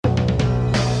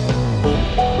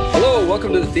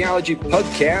welcome to the Theology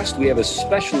Podcast. We have a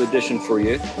special edition for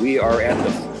you. We are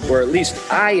at or at least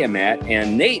I am at,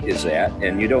 and Nate is at,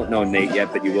 and you don't know Nate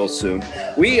yet, but you will soon.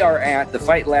 We are at the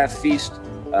Fight, Laugh, Feast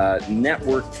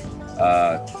Network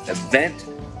event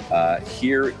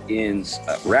here in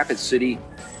Rapid City,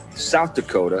 South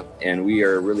Dakota, and we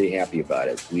are really happy about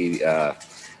it. We are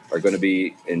going to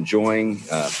be enjoying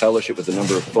fellowship with a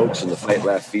number of folks in the Fight,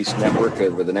 Laugh, Feast Network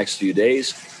over the next few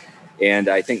days. And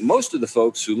I think most of the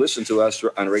folks who listen to us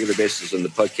on a regular basis on the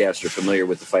podcast are familiar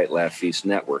with the Fight, Laugh, Feast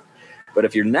Network. But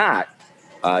if you're not,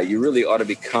 you really ought to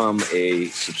become a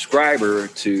subscriber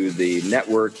to the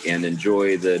network and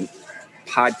enjoy the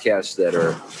podcasts that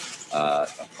are a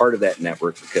part of that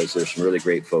network, because there's some really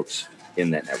great folks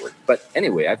in that network. But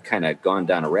anyway, I've kind of gone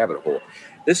down a rabbit hole.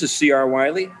 This is C.R.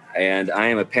 Wiley, and I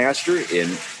am a pastor in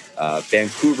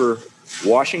Vancouver,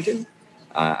 Washington.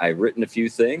 I've written a few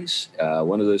things.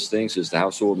 One of those things is The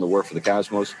Household and the War for the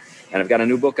Cosmos. And I've got a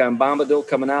new book on Bombadil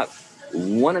coming out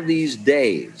one of these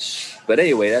days. But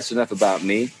anyway, that's enough about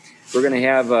me. We're going to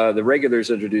have the regulars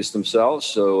introduce themselves.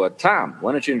 So, Tom,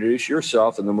 why don't you introduce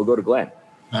yourself, and then we'll go to Glenn.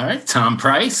 All right. Tom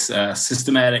Price,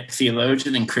 systematic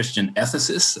theologian and Christian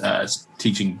ethicist,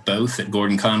 teaching both at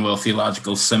Gordon Conwell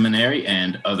Theological Seminary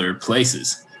and other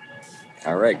places.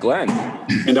 All right, Glenn.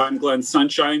 And I'm Glenn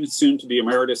Sunshine, soon to be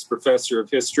Emeritus Professor of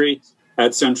History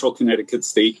at Central Connecticut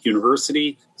State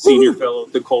University, Senior Fellow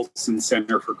at the Colson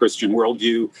Center for Christian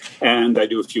Worldview, and I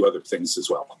do a few other things as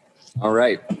well. All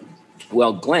right.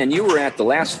 Well, Glenn, you were at the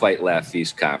last Fight, Laugh,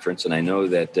 Feast conference, and I know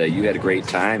that you had a great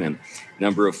time, and a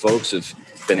number of folks have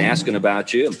been asking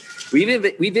about you. We've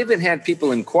even had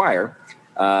people inquire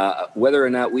whether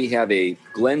or not we have a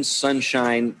Glenn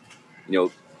Sunshine,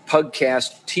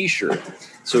 Pugcast T-shirt.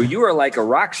 So you are like a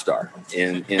rock star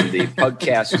in the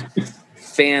Pugcast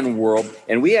fan world.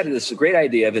 And we had this great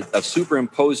idea of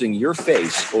superimposing your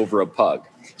face over a pug.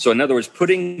 So in other words,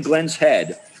 putting Glenn's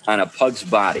head on a pug's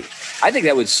body. I think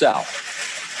that would sell.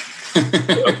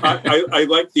 I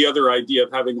like the other idea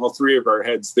of having all three of our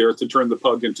heads there to turn the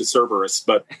pug into Cerberus,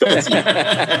 but that's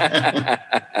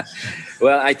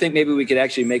Well, I think maybe we could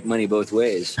actually make money both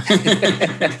ways.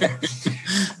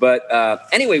 But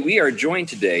anyway, we are joined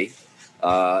today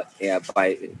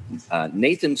by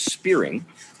Nathan Spearing.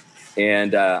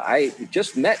 And I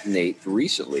just met Nate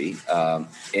recently.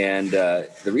 And the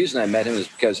reason I met him is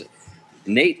because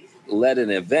Nate led an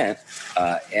event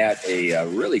at a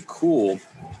really cool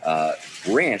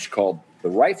ranch called the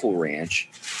Rifle Ranch,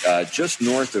 just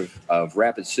north of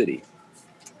Rapid City.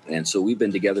 And so we've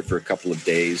been together for a couple of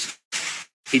days.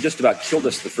 He just about killed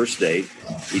us the first day.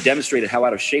 He demonstrated how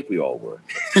out of shape we all were.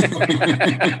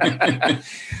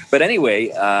 But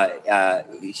anyway,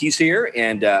 he's here,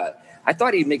 and I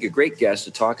thought he'd make a great guest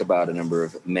to talk about a number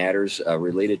of matters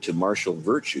related to martial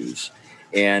virtues.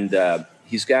 And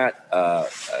he's got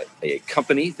a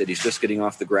company that he's just getting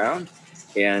off the ground.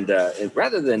 And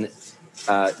rather than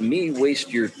me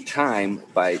waste your time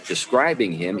by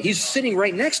describing him, he's sitting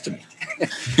right next to me.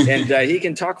 And he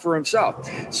can talk for himself.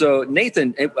 So,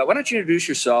 Nathan, why don't you introduce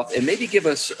yourself and maybe give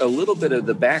us a little bit of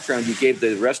the background you gave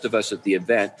the rest of us at the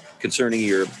event concerning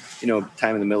your,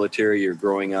 time in the military, your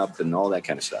growing up, and all that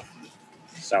kind of stuff.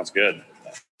 Sounds good.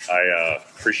 I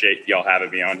appreciate y'all having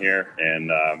me on here.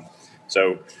 And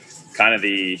so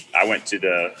I went to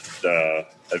the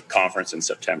conference in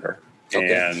September.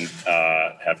 Okay. And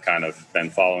have kind of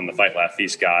been following the Fight, Laugh,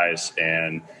 Feast guys,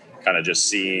 and kind of just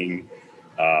seeing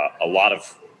a lot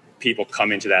of people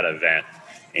come into that event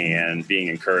and being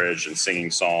encouraged and singing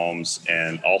psalms,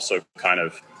 and also kind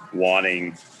of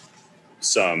wanting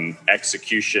some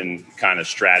execution kind of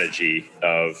strategy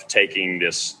of taking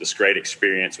this great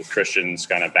experience with Christians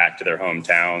kind of back to their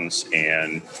hometowns,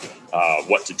 and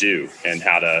what to do and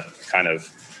how to kind of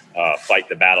fight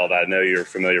the battle that I know you're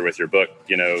familiar with your book,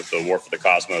 The War for the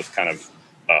Cosmos, kind of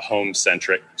a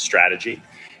home-centric strategy,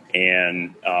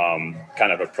 and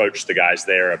kind of approach the guys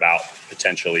there about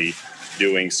potentially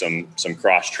doing some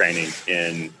cross-training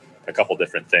in a couple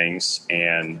different things.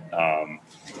 And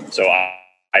so I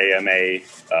am a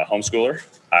homeschooler.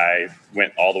 I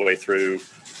went all the way through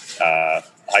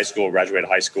high school, graduated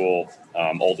high school,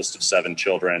 oldest of 7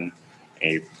 children,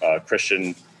 a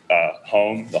Christian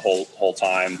home the whole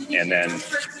time, and then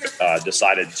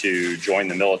decided to join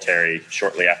the military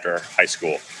shortly after high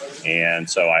school. And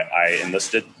so I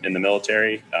enlisted in the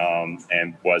military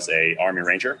and was a Army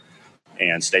Ranger,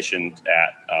 and stationed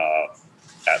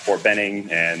at Fort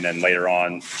Benning, and then later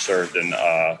on served in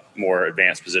more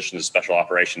advanced positions of special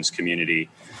operations community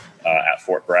at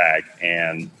Fort Bragg,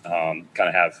 and kind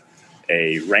of have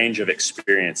a range of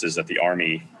experiences that the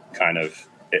Army kind of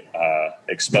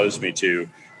exposed me to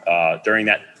during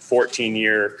that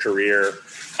 14-year career,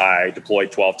 I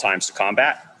deployed 12 times to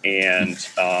combat, and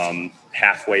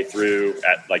halfway through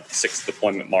at like the 6th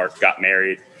deployment mark, got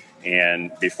married.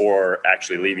 And before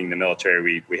actually leaving the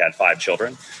military, we had 5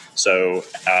 children. So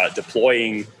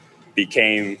deploying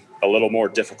became a little more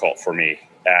difficult for me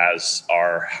as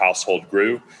our household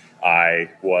grew. I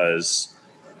was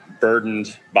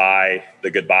burdened by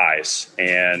the goodbyes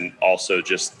and also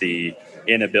just the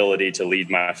inability to lead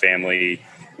my family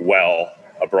well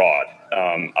abroad.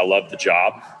 I loved the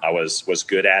job. I was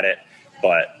good at it,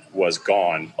 but was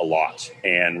gone a lot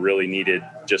and really needed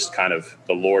just kind of,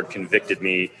 the Lord convicted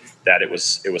me that it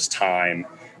was time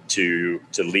to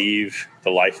leave the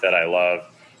life that I love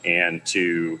and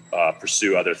to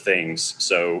pursue other things.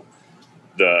 So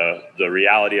the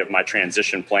reality of my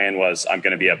transition plan was I'm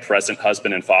going to be a present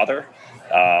husband and father.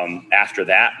 After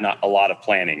that, not a lot of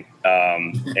planning,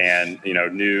 and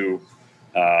knew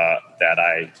that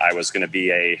I was going to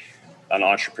be an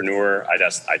entrepreneur.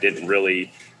 I didn't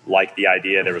really like the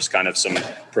idea. There was kind of some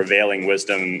prevailing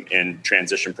wisdom in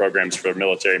transition programs for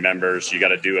military members. You got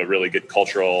to do a really good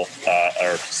cultural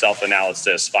or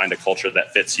self-analysis, find a culture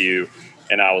that fits you.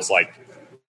 And I was like,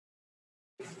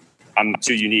 I'm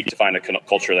too unique to find a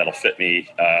culture that'll fit me,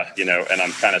 and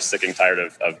I'm kind of sick and tired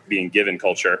of being given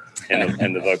culture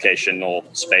in the vocational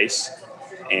space.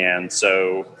 And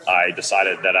so I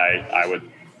decided that I would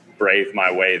brave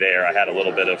my way there. I had a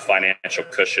little bit of financial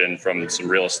cushion from some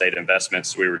real estate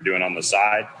investments we were doing on the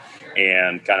side,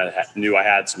 and kind of knew I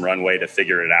had some runway to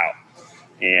figure it out.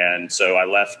 And so I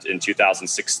left in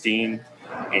 2016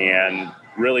 and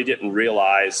really didn't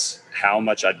realize how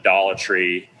much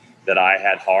idolatry that I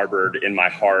had harbored in my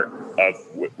heart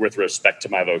with respect to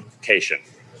my vocation.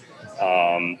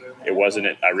 I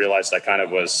realized I kind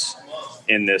of was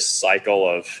in this cycle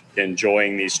of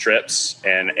enjoying these trips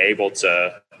and able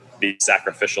to be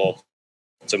sacrificial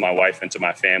to my wife and to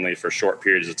my family for short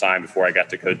periods of time before I got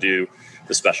to go do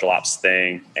the special ops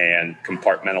thing and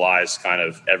compartmentalize kind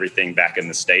of everything back in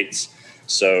the States.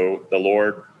 So the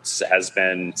Lord has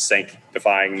been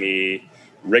sanctifying me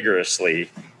rigorously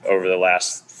over the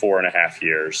last 4.5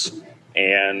 years.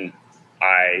 And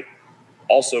I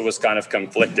also was kind of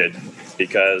conflicted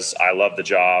because I love the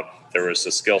job. There was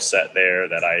a skill set there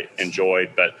that I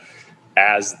enjoyed, but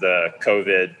as the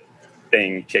COVID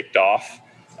thing kicked off,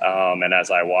 and as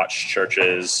I watched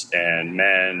churches and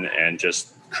men and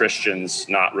just Christians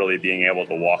not really being able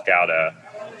to walk out a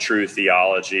true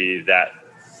theology that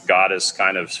God is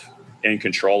kind of in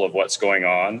control of what's going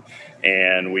on,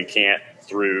 and we can't,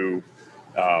 through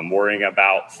worrying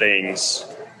about things,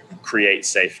 create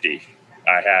safety.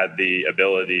 I had the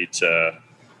ability to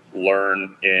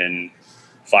learn in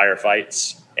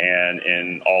firefights and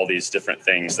in all these different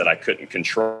things that I couldn't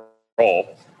control,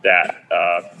 that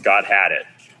God had it.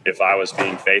 If I was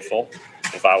being faithful,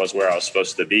 if I was where I was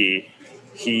supposed to be,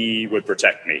 He would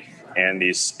protect me. And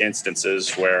these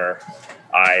instances where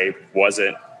I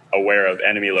wasn't aware of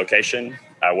enemy location,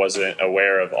 I wasn't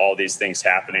aware of all these things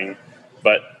happening,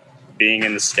 but being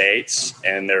in the States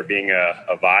and there being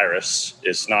a virus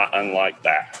is not unlike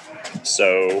that.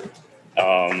 So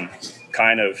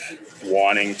kind of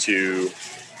wanting to,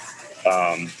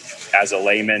 as a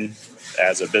layman,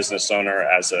 as a business owner,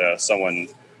 as someone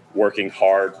working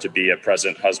hard to be a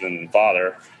present husband and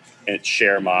father, and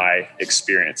share my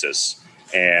experiences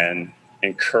and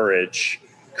encourage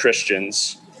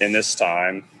Christians in this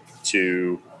time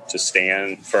to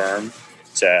stand firm,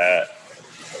 to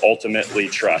ultimately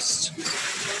trust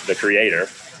the Creator,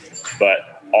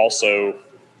 but also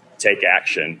take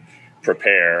action,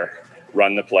 prepare,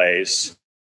 run the plays,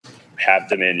 have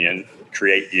dominion,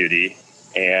 create beauty,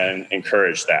 and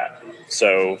encourage that.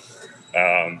 So,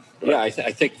 I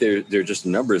think there are just a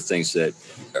number of things that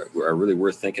are really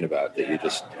worth thinking about that you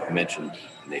just mentioned,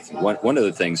 Nathan. One of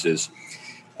the things is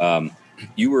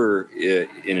you were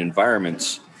in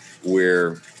environments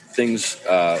where things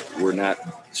were not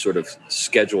sort of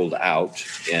scheduled out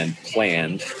and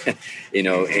planned,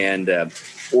 and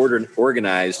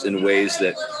organized in ways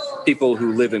that people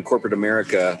who live in corporate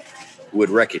America would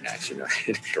recognize. In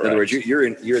other words, you're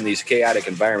in these chaotic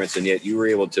environments, and yet you were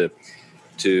able to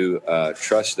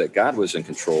trust that God was in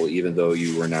control, even though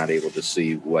you were not able to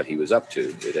see what He was up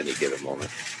to at any given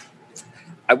moment.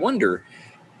 I wonder,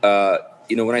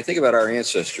 when I think about our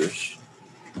ancestors,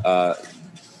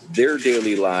 their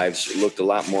daily lives looked a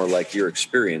lot more like your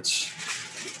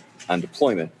experience on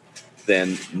deployment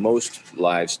than most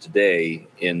lives today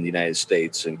in the United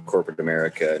States and corporate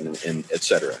America and et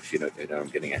cetera. If you know what I'm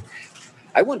getting at.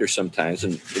 I wonder sometimes,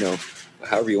 and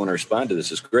however you want to respond to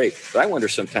this is great, but I wonder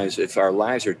sometimes if our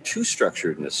lives are too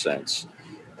structured in a sense,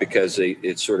 because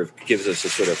it sort of gives us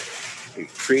it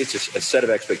creates a set of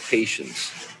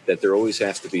expectations that there always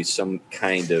has to be some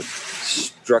kind of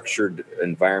structured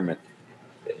environment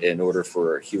in order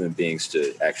for human beings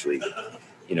to actually,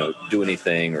 do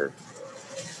anything or,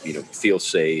 feel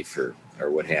safe or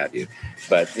what have you.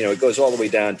 But, it goes all the way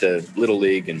down to Little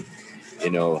League and,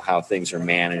 how things are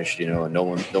managed, and no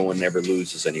one ever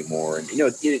loses anymore. And, you're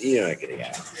not getting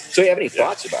out. So you have any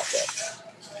thoughts about that?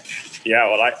 Yeah,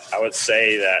 well, I would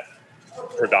say that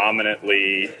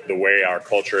predominantly the way our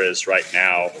culture is right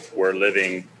now, we're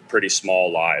living pretty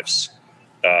small lives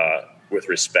with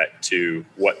respect to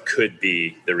what could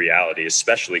be the reality,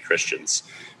 especially Christians.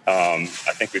 I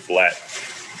think we've let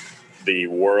the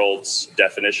world's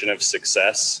definition of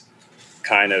success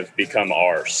kind of become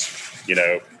ours.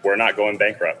 We're not going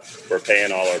bankrupt. We're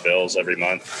paying all our bills every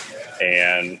month,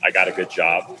 and I got a good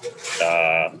job.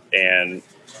 And,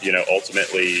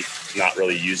 ultimately not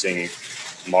really using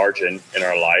margin in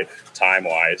our life,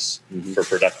 time-wise, for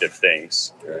productive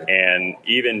things. Right. And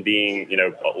even being,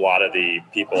 a lot of the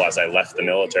people, as I left the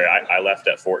military, I left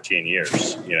at 14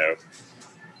 years.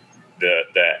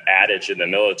 The adage in the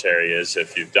military is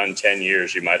if you've done 10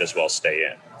 years, you might as well stay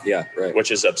in. Yeah, right. Which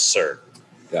is absurd.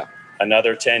 Yeah.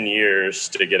 Another 10 years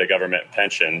to get a government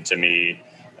pension, to me,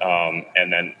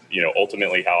 and then,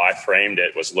 ultimately how I framed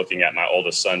it was looking at my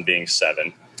oldest son being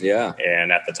 7. Yeah.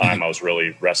 And at the time I was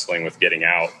really wrestling with getting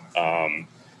out,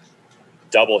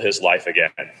 double his life again.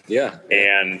 Yeah.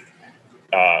 And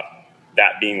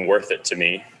that being worth it to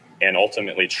me, and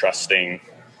ultimately trusting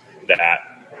that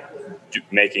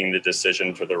making the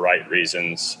decision for the right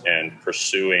reasons and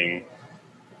pursuing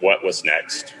what was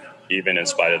next, even in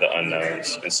spite of the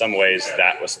unknowns. In some ways,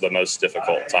 that was the most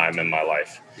difficult time in my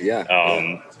life. Yeah.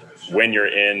 When you're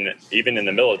even in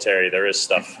the military, there is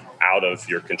stuff out of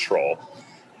your control,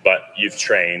 but you've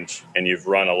trained and you've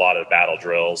run a lot of battle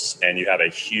drills and you have a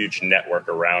huge network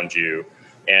around you.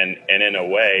 And in a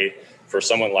way, for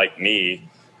someone like me,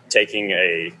 taking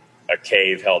a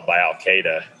cave held by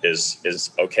Al-Qaeda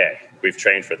is okay. We've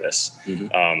trained for this.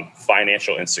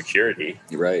 Financial insecurity.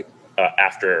 Right.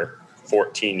 After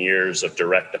 14 years of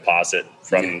direct deposit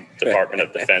from Department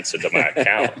of Defense into my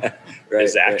account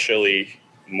is actually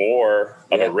more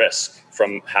of a risk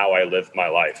from how I lived my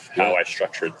life, how I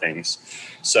structured things.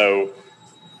 So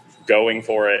going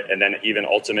for it, and then even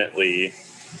ultimately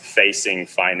facing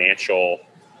financial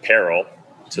peril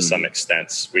to some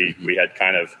extent. We had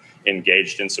kind of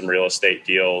engaged in some real estate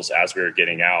deals as we were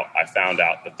getting out. I found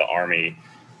out that the Army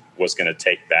was going to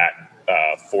take back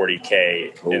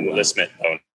 $40K enlistment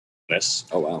bonus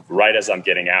right as I'm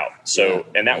getting out. So,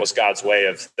 and that was God's way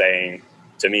of saying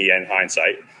to me, in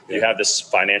hindsight, you have this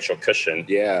financial cushion.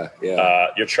 You're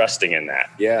trusting in that.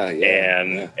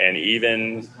 And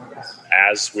even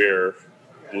as we're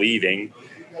leaving,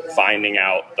 finding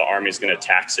out the Army's going to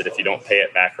tax it if you don't pay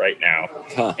it back right now,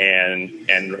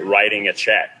 and writing a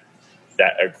check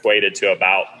that equated to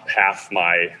about half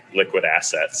my liquid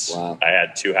assets. I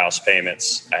had 2 house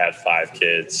payments. I had 5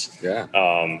 kids.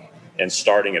 And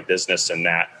starting a business in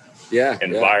that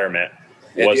environment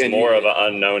was more of an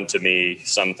unknown to me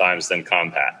sometimes than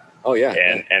combat.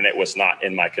 And it was not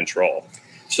in my control.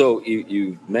 So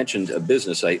you mentioned a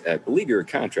business. I believe you're a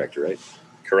contractor, right?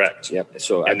 Correct. Yep.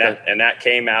 So that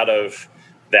came out of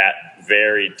that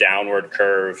very downward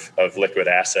curve of liquid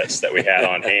assets that we had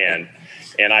on hand.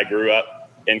 And I grew up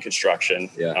in construction.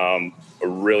 A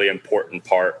really important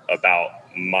part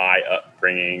about my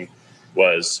upbringing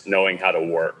was knowing how to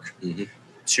work.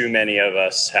 Too many of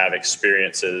us have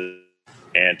experiences,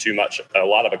 and a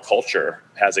lot of a culture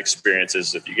has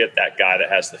experiences. If you get that guy that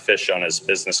has the fish on his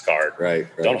business card,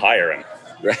 don't hire him.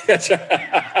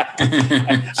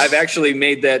 I've actually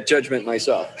made that judgment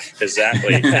myself.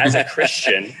 Exactly. As a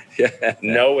Christian,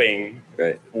 knowing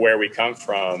where we come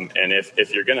from, and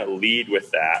if you're going to lead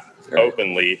with that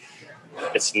openly,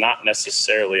 it's not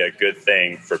necessarily a good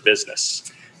thing for business.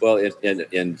 Well,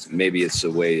 and maybe it's a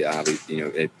way, as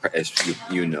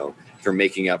you know, for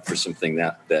making up for something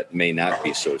that may not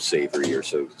be so savory or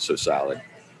so solid.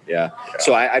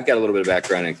 So I've got a little bit of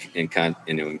background in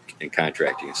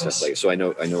contracting and stuff like that. So I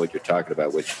know what you're talking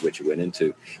about, which you went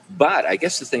into. But I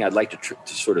guess the thing I'd like to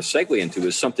sort of segue into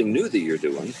is something new that you're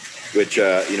doing, which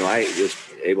I was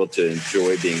able to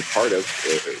enjoy being part of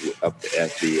up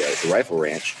at the Rifle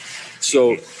Ranch.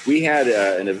 So we had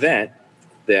an event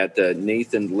that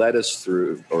Nathan led us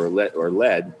through, or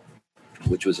led,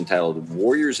 which was entitled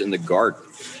 "Warriors in the Garden."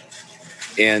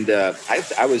 And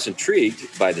I was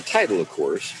intrigued by the title, of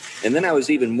course, and then I was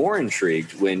even more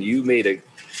intrigued when you made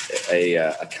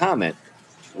a comment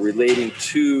relating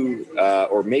to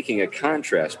or making a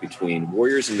contrast between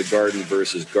warriors in the garden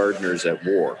versus gardeners at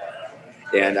war.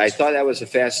 And I thought that was a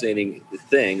fascinating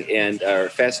thing and a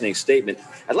fascinating statement.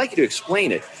 I'd like you to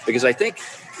explain it because I think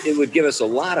it would give us a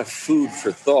lot of food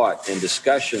for thought and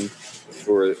discussion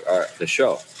for the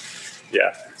show.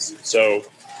 Yeah. So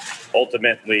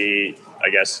ultimately, I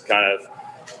guess kind of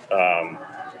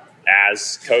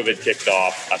as COVID kicked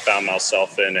off, I found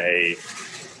myself in a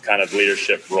kind of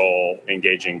leadership role,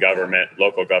 engaging government,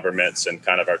 local governments, and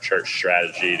kind of our church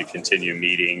strategy to continue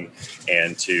meeting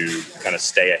and to kind of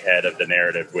stay ahead of the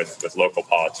narrative with local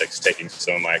politics, taking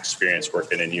some of my experience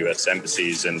working in U.S.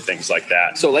 embassies and things like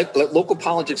that. So like local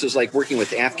politics is like working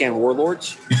with Afghan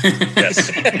warlords?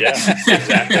 Yes. Yeah,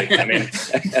 exactly. I mean,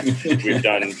 we've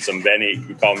done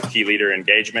we call them key leader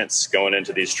engagements, going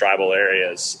into these tribal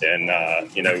areas. And,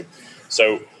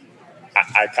 so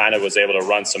I kind of was able to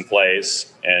run some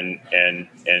plays and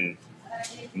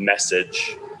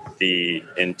message the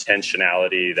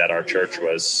intentionality that our church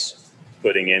was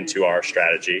putting into our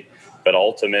strategy. But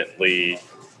ultimately,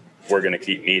 we're going to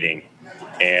keep meeting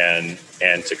and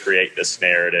to create this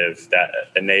narrative that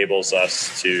enables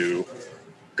us to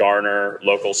garner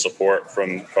local support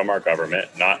from our government,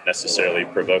 not necessarily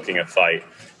provoking a fight,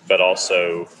 but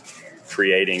also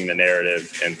creating the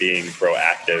narrative and being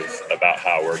proactive about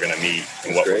how we're going to meet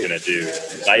and what we're going to do.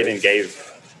 I even gave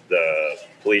the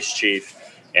police chief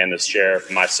and the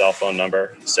sheriff my cell phone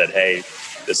number, said, hey,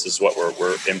 this is what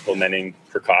we're implementing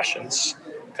precautions,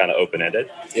 kind of open-ended.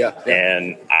 Yeah.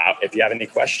 And if you have any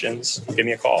questions, give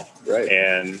me a call. Right.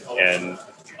 And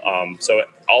so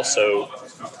also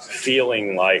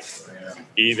feeling like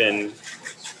even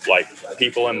like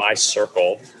people in my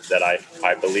circle that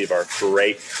I believe are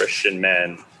great Christian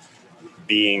men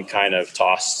being kind of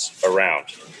tossed around.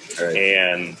 Right.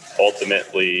 And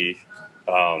ultimately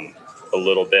a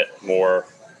little bit more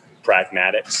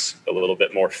pragmatics, a little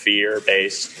bit more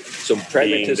fear-based. So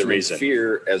pragmatism and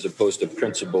fear as opposed to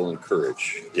principle and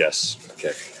courage. Yes.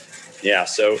 Okay. Yeah,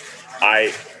 so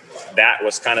that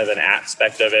was kind of an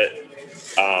aspect of it,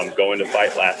 going to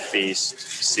Fight Laugh Feast,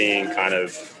 seeing kind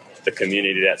of the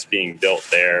community that's being built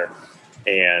there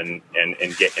and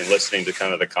listening to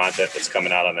kind of the content that's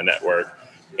coming out on the network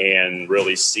and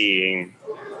really seeing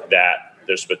that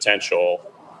there's potential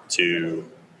to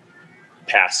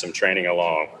pass some training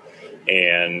along,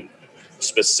 and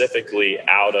specifically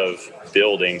out of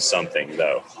building something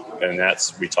though. And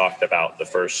we talked about the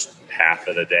first half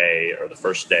of the day or the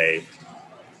first day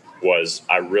was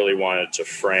I really wanted to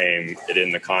frame it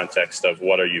in the context of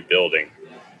what are you building?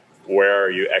 Where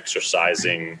are you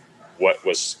exercising what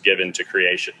was given to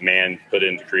creation, man put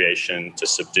into creation to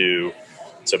subdue,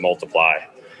 to multiply,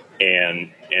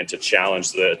 and to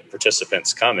challenge the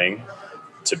participants coming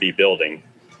to be building,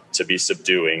 to be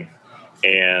subduing.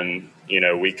 And,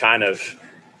 we kind of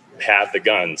have the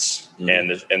guns and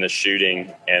the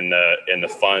shooting and the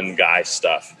fun guy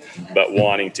stuff, but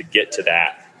wanting to get to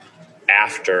that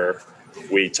after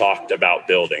we talked about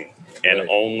building. And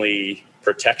only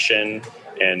protection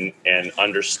and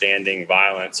understanding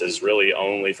violence is really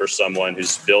only for someone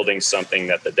who's building something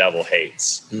that the devil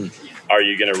hates. Are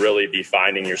you going to really be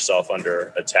finding yourself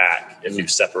under attack if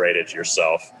you've separated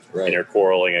yourself and you're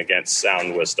quarreling against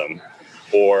sound wisdom?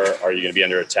 Or are you going to be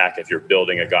under attack if you're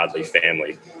building a godly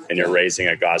family and you're raising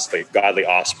a godly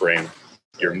offspring,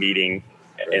 you're meeting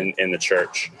in the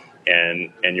church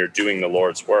and you're doing the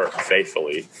Lord's work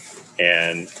faithfully?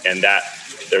 And that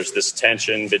there's this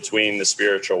tension between the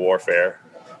spiritual warfare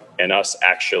and us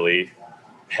actually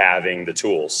having the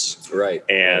tools. Right.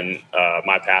 And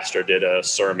my pastor did a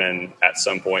sermon at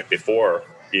some point before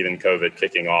even COVID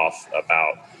kicking off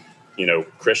about,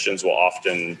 Christians will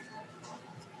often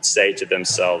say to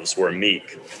themselves, we're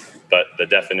meek. But the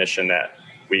definition that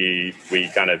we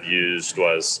kind of used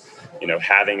was,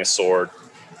 having a sword,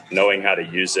 knowing how to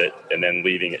use it, and then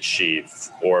leaving it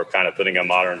sheathed, or kind of putting a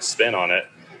modern spin on it,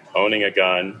 owning a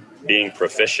gun, being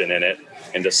proficient in it,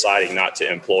 and deciding not to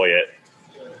employ it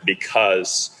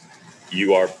because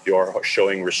you're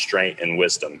showing restraint and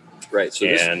wisdom. Right. So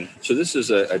this is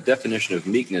a definition of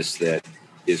meekness that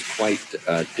is quite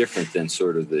different than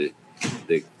sort of the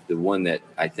one that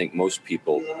I think most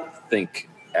people think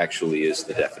actually is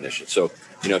the definition. So,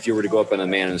 if you were to go up on a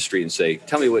man in the street and say,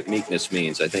 tell me what meekness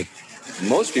means, I think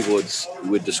most people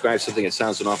would describe something that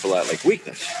sounds an awful lot like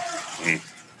weakness.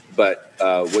 But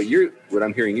what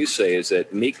I'm hearing you say is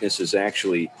that meekness is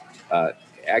actually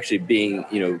being,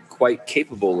 quite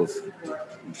capable of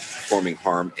performing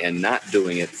harm and not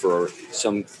doing it for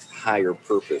some higher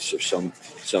purpose or some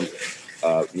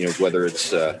whether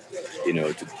it's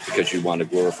because you want to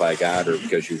glorify God or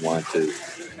because you want to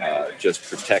just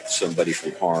protect somebody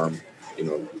from harm,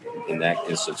 in that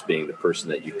instance being the person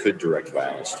that you could direct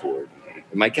violence toward.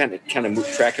 Am I kind of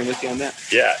tracking with you on that?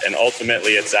 Yeah, and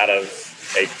ultimately it's out of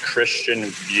a Christian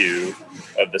view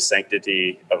of the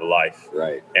sanctity of life.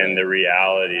 Right. And the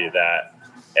reality that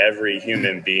every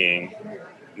human being,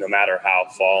 no matter how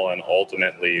fallen,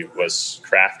 ultimately was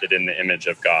crafted in the image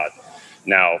of God.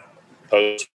 Now,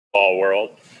 post-fall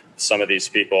world, some of these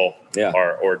people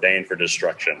are ordained for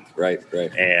destruction. Right.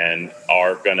 And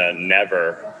are going to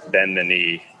never bend the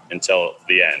knee until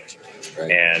the end.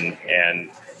 Right. And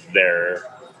they're,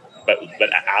 but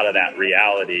out of that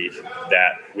reality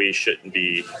that we shouldn't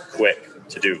be quick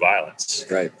to do violence.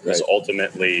 Right. Because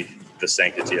ultimately the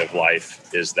sanctity of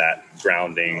life is that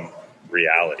grounding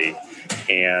reality.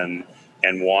 And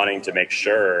wanting to make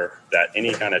sure that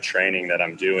any kind of training that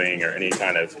I'm doing or any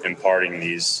kind of imparting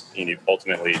these,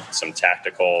 ultimately some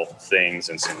tactical things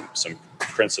and some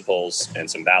principles and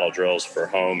some battle drills for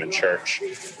home and church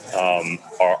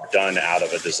are done out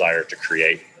of a desire to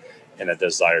create and a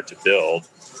desire to build,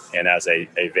 and as a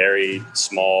very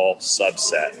small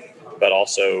subset, but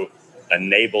also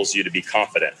enables you to be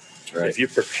confident. Right. If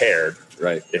you've prepared,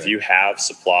 if you have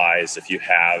supplies, if you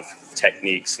have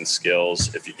techniques and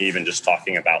skills, if you even just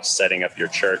talking about setting up your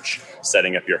church,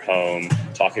 setting up your home,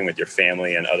 talking with your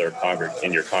family and other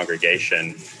in your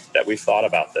congregation, that we've thought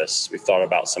about this. We've thought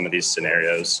about some of these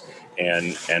scenarios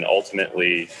and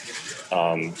ultimately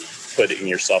putting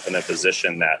yourself in a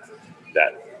position that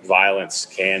violence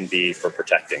can be for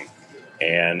protecting,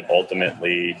 and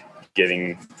ultimately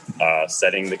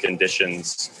setting the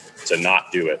conditions to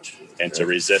not do it and to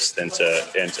resist and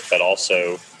but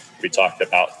also we talked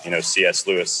about, C.S.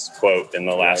 Lewis quote in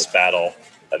The Last Battle,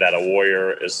 that a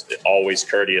warrior is always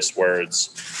courteous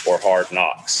words or hard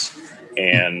knocks,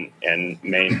 and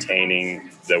maintaining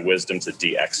the wisdom to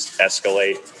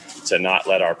de-escalate, to not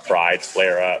let our pride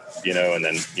flare up, and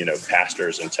then,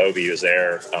 pastors, and Toby was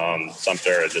there,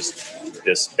 Sumter, just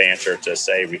this banter to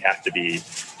say we have to be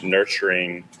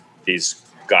nurturing these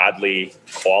godly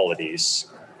qualities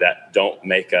that don't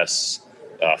make us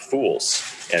fools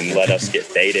and let us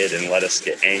get baited and let us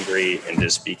get angry and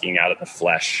just speaking out of the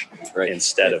flesh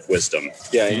instead of wisdom.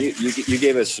 Yeah, and you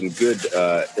gave us some good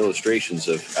illustrations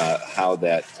of how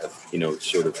that,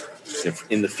 sort of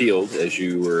in the field as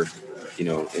you were,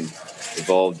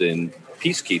 involved in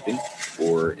peacekeeping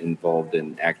or involved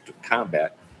in active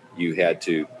combat, you had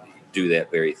to do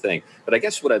that very thing. But I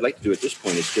guess what I'd like to do at this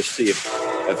point is just see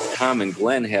if Tom and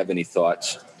Glenn have any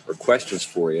thoughts or questions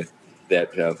for you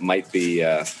that might be,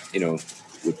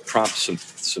 would prompt some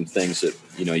things that,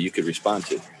 you could respond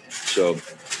to. So,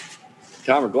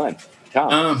 Tom or Glenn?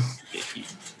 Tom.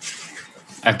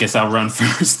 I guess I'll run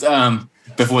first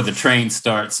before the train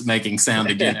starts making sound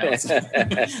again.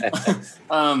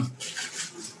 One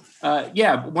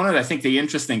of I think the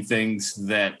interesting things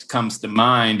that comes to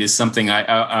mind is something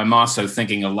I'm also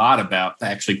thinking a lot about,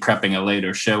 actually prepping a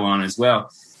later show on as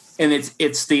well. And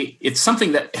it's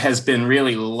something that has been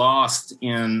really lost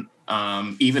in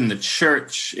even the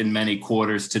church in many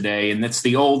quarters today, and that's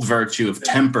the old virtue of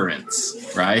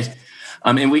temperance, right?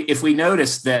 And if we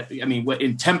notice that,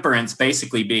 in temperance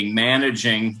basically being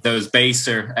managing those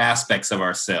baser aspects of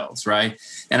ourselves, right?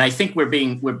 And I think we're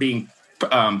being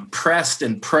pressed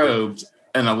and probed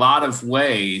in a lot of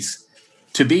ways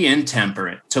to be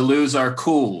intemperate, to lose our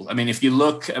cool. If you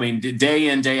look, day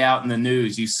in, day out in the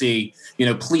news, you see,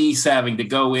 police having to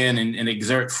go in and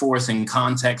exert force in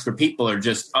contexts where people are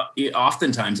just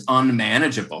oftentimes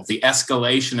unmanageable, the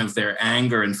escalation of their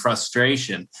anger and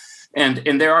frustration.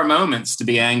 And there are moments to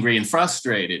be angry and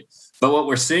frustrated. But what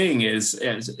we're seeing is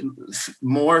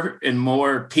more and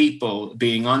more people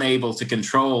being unable to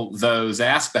control those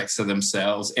aspects of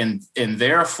themselves and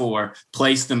therefore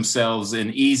place themselves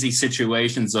in easy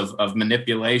situations of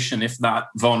manipulation, if not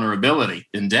vulnerability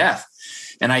and death.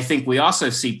 And I think we also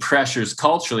see pressures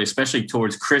culturally, especially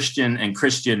towards Christian and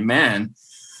Christian men.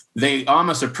 They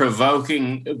almost are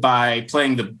provoking by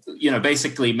playing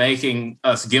basically making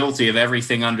us guilty of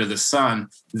everything under the sun.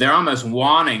 They're almost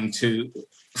wanting to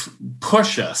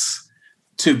push us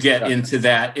to get into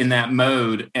that, in that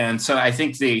mode. And so I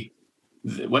think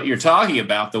what you're talking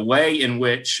about, the way in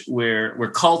which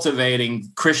we're cultivating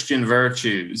Christian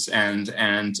virtues and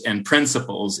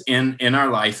principles in our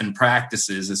life and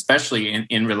practices, especially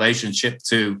in relationship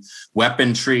to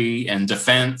weaponry and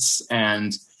defense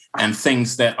and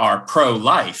things that are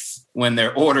pro-life when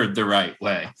they're ordered the right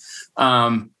way,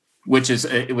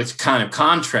 which kind of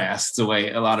contrasts the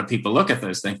way a lot of people look at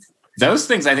those things. those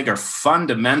things I think are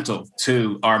fundamental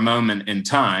to our moment in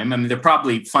time. I mean, they're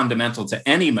probably fundamental to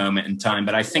any moment in time,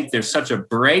 but I think there's such a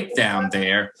breakdown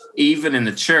there, even in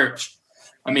the church.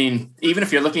 I mean, even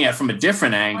if you're looking at it from a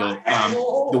different angle,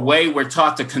 the way we're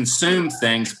taught to consume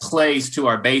things plays to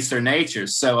our baser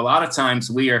natures. So a lot of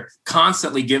times we are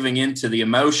constantly giving into the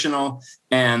emotional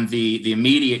and the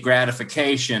immediate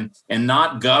gratification and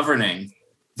not governing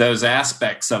those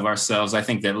aspects of ourselves. I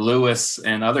think that Lewis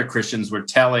and other Christians were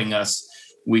telling us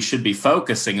we should be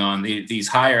focusing on these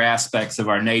higher aspects of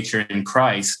our nature in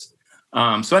Christ.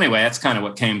 So anyway, that's kind of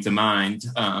what came to mind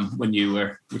when you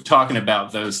were talking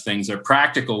about those things, or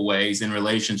practical ways in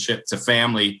relationship to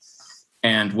family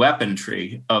and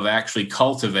weaponry of actually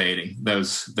cultivating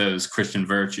those Christian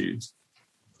virtues.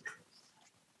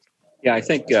 Yeah, I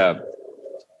think,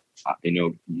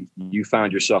 you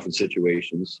found yourself in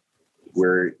situations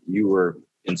where you were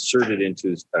inserted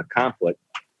into a conflict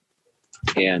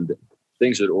and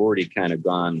things had already kind of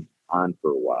gone on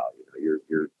for a while.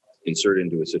 You're inserted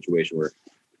into a situation where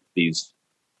these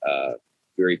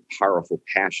very powerful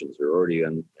passions are already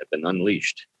have been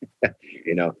unleashed,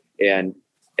 and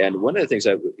one of the things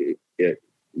that it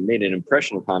made an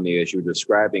impression upon me as you were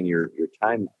describing your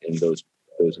time in those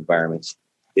environments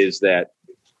is that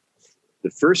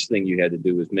the first thing you had to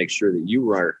do was make sure that you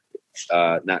were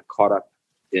not caught up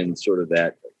in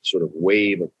that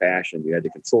wave of passion. You had to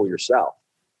control yourself,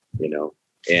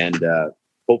 and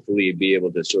hopefully be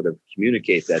able to sort of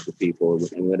communicate that to people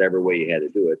in whatever way you had to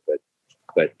do it,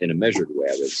 but in a measured way,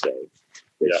 I would say.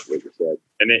 Yeah. What you said.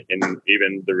 And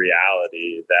even the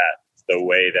reality that the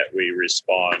way that we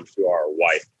respond to our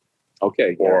wife,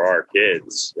 or our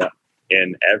kids,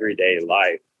 in everyday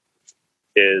life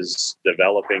is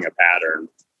developing a pattern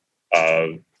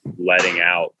of letting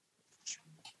out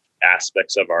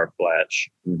aspects of our flesh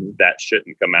that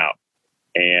shouldn't come out,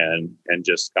 and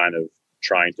just kind of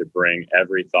trying to bring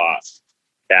every thought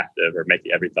captive, or make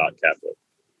every thought captive,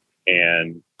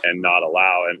 and not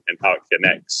allow, and how it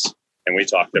connects. And we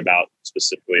talked about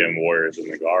specifically in Warriors in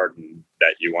the Garden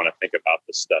that you want to think about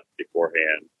this stuff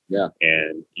beforehand. Yeah.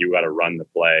 And you got to run the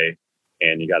play,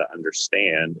 and you got to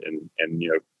understand, and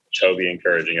Toby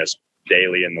encouraging us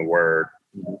daily in the Word,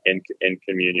 in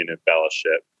communion and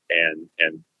fellowship,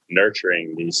 and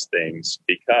nurturing these things,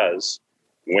 because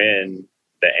when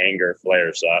the anger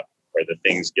flares up or the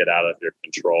things get out of your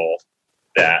control,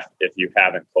 that if you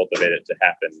haven't cultivated it to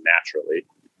happen naturally,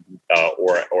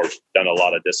 or done a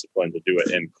lot of discipline to do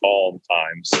it in calm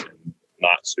times and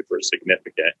not super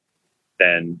significant,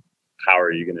 then how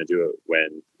are you going to do it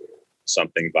when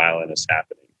something violent is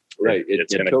happening? Right.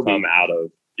 It's going to come out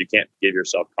of, you can't give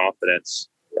yourself confidence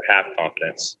or have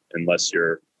confidence unless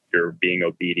you're being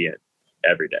obedient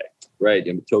every day. Right.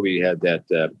 And Toby had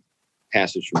that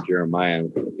passage from Jeremiah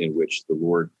in which the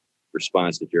Lord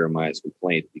responds to Jeremiah's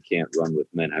complaint: "You can't run with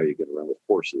men, how are you going to run with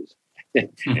horses?"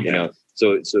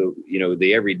 So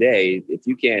the everyday, if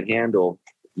you can't handle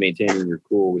maintaining your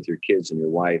cool with your kids and your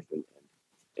wife,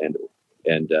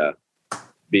 and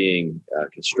being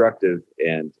constructive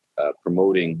and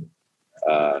promoting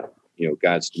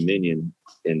God's dominion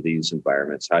in these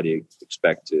environments, how do you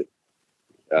expect to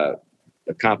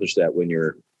accomplish that when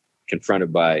you're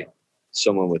confronted by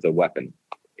someone with a weapon,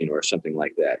 or something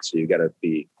like that? So you got to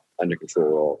be under control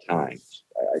at all times.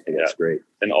 I think that's great.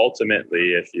 And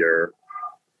ultimately, if you're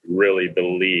really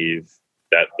believe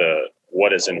that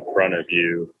what is in front of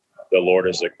you, the Lord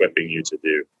is equipping you to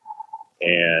do,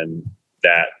 and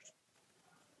that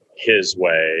His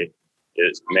way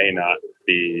may not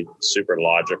be super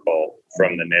logical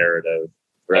from the narrative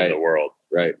of the world.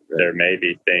 Right. There may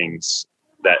be things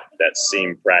that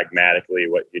seem pragmatically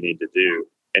what you need to do,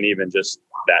 and even just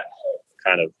that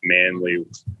kind of manly,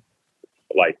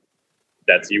 like,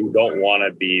 that you don't want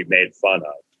to be made fun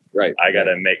of. Right. I got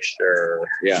to make sure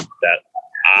that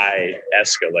I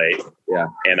escalate,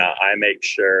 and I make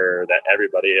sure that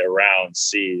everybody around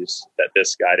sees that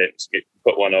this guy didn't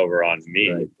put one over on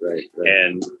me. Right.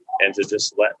 And to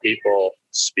just let people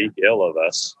speak ill of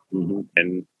us,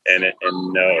 and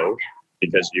know,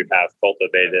 because you have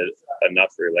cultivated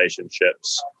enough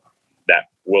relationships that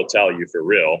will tell you for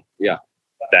real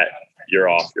that you're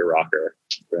off your rocker,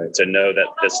 to know that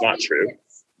that's not true.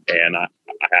 And I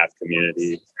have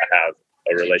community, I have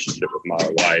a relationship with my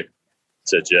wife,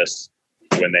 to just,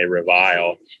 when they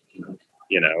revile,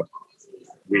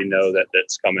 we know that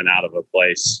that's coming out of a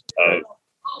place of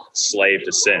slave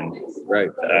to sin,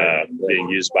 being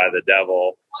used by the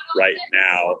devil right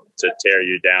now to tear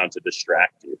you down, to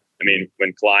distract you. I mean,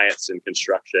 when clients in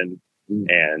construction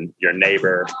and your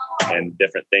neighbor and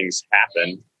different things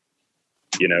happen,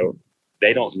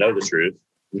 they don't know the truth.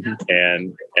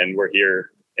 and we're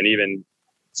here, and even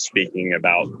speaking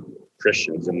about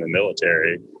Christians in the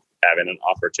military having an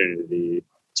opportunity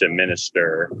to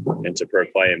minister and to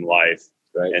proclaim life,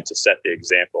 right, and to set the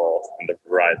example and to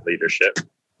provide leadership.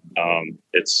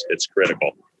 It's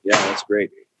critical. Yeah, that's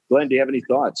great. Glenn, do you have any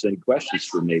thoughts, any questions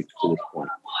for Nate to this point?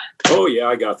 Oh yeah,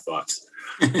 I got thoughts.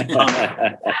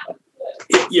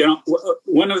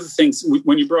 One of the things,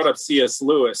 when you brought up C.S.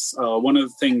 Lewis, one of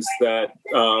the things that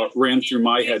ran through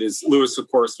my head is Lewis,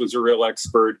 of course, was a real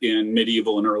expert in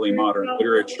medieval and early modern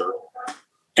literature.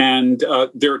 And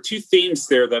there are two themes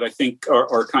there that I think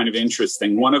are kind of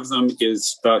interesting. One of them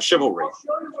is chivalry,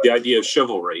 the idea of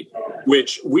chivalry,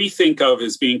 which we think of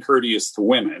as being courteous to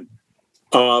women.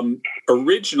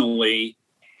 Originally,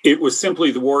 it was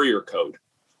simply the warrior code.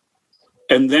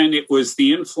 And then it was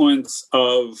the influence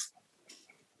of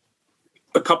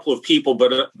a couple of people,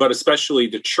 but especially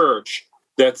the church,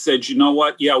 that said, you know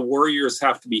what? Yeah, warriors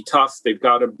have to be tough. They've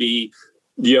got to be,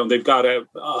 they've got to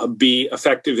be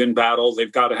effective in battle.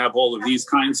 They've got to have all of these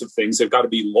kinds of things. They've got to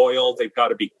be loyal. They've got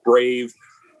to be brave,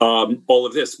 all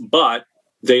of this. But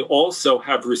they also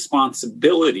have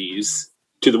responsibilities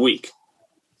to the weak,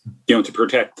 to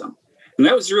protect them. And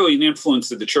that was really an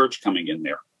influence of the church coming in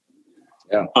there.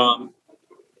 Yeah.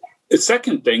 The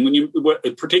second thing,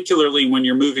 particularly when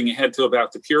you're moving ahead to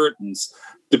about the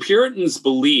Puritans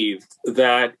believed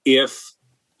that if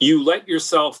you let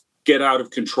yourself get out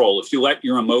of control, if you let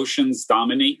your emotions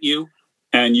dominate you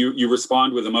and you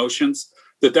respond with emotions,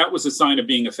 that was a sign of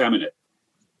being effeminate.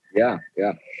 Yeah,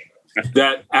 yeah.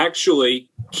 That actually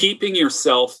keeping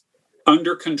yourself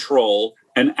under control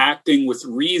and acting with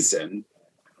reason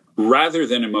rather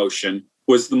than emotion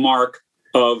was the mark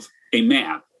of a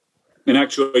man. And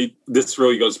actually, this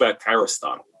really goes back to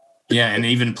Aristotle. Yeah, and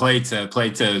even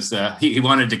Plato's, he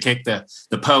wanted to kick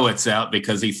the poets out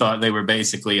because he thought they were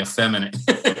basically effeminate.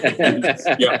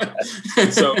 Yeah.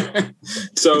 So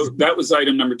that was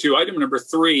item number 2. Item number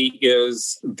 3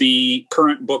 is the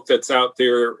current book that's out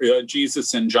there,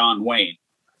 Jesus and John Wayne.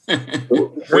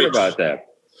 Heard about that.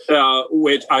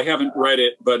 Which I haven't read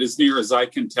it, but as near as I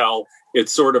can tell,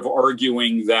 it's sort of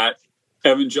arguing that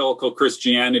evangelical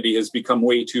Christianity has become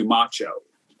way too macho.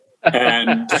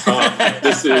 And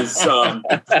this is a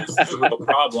real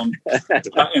problem.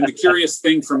 And the curious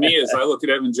thing for me is I look at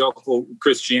evangelical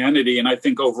Christianity and I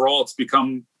think overall it's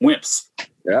become wimps.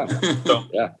 Yeah. So,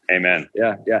 yeah. Amen.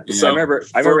 Yeah. Yeah. So I remember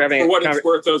having for what it's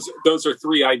worth, those are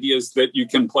 3 ideas that you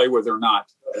can play with or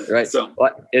not. Right. So,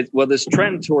 well, this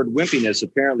trend toward wimpiness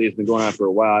apparently has been going on for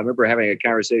a while. I remember having a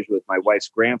conversation with my wife's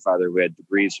grandfather, who had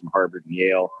degrees from Harvard and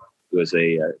Yale, who was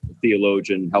a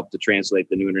theologian, helped to translate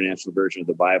the New International Version of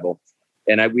the Bible.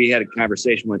 And we had a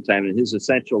conversation one time, and his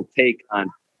essential take on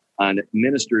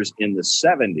ministers in the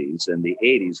 70s and the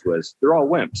 80s was they're all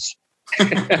wimps.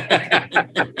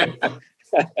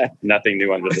 Nothing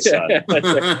new under the sun.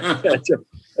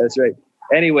 That's right.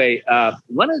 Anyway,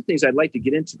 one of the things I'd like to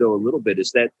get into, though, a little bit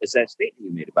is that statement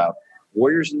you made about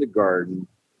warriors in the garden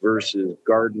versus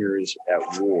gardeners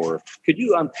at war. Could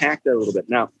you unpack that a little bit?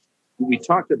 Now, we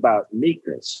talked about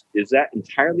meekness. Is that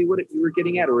entirely what you were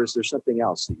getting at, or is there something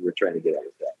else that you were trying to get at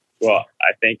with that? Well,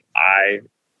 I think I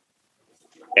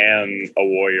am a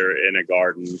warrior in a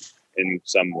garden in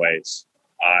some ways.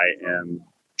 I am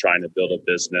trying to build a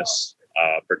business,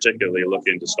 particularly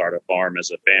looking to start a farm as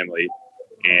a family.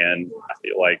 And I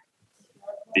feel like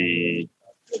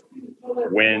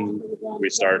when we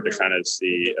started to kind of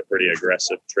see a pretty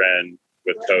aggressive trend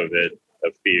with COVID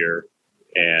of fear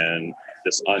and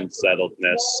this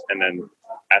unsettledness, and then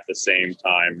at the same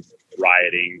time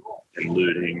rioting and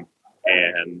looting,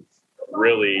 and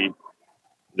really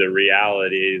the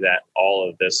reality that all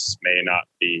of this may not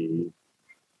be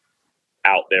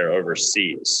out there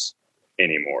overseas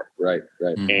anymore. Right.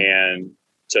 And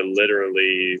to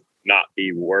literally not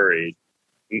be worried,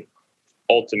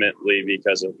 ultimately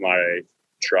because of my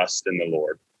trust in the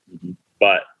Lord,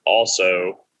 but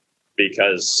also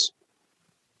because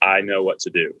I know what to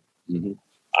do. Mm-hmm.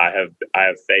 I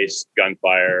have faced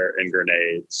gunfire and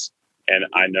grenades, and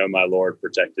I know my Lord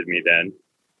protected me then.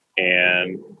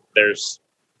 And there's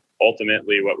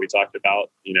ultimately what we talked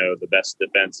about, the best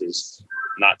defense is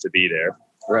not to be there.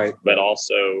 Right. But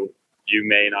also you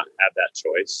may not have that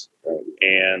choice. Right.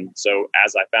 And so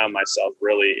as I found myself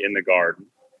really in the garden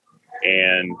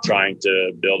and trying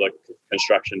to build a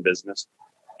construction business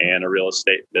and a real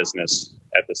estate business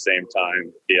at the same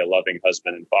time, be a loving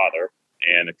husband and father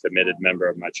and a committed member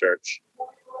of my church.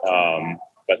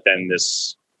 But then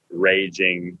this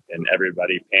raging and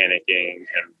everybody panicking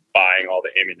and buying all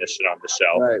the ammunition on the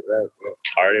shelf. Right.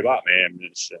 I already bought my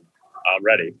ammunition. I'm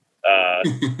ready.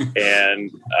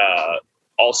 And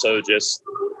also just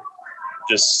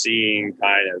seeing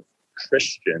kind of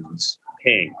Christians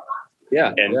ping.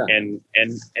 Yeah. And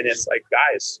it's like,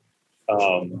 guys,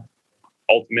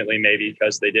 ultimately maybe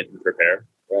because they didn't prepare,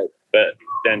 right? But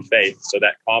then faith. So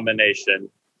that combination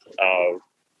of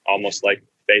almost like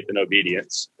faith and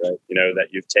obedience, right? That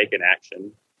you've taken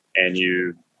action and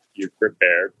you've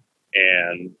prepared,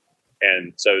 and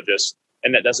so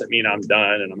and that doesn't mean I'm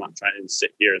done, and I'm not trying to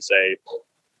sit here and say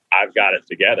I've got it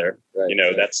together. Right,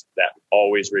 That's that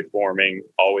always reforming,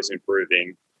 always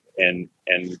improving, and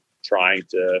trying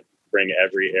to bring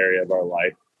every area of our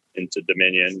life into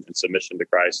dominion and submission to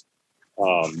Christ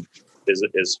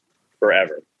is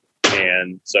forever.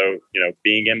 And so,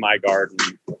 being in my garden,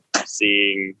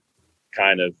 seeing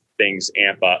kind of things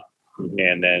amp up,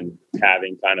 and then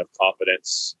having kind of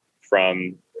confidence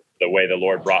from the way the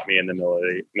Lord brought me in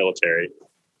the military.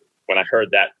 When I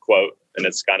heard that quote, and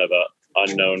it's kind of a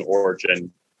unknown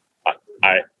origin,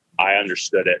 I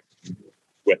understood it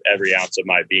with every ounce of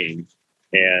my being.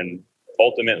 And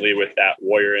ultimately with that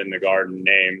Warrior in the Garden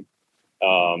name,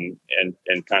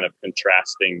 and kind of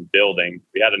contrasting building,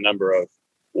 we had a number of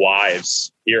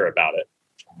wives hear about it.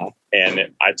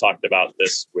 And I talked about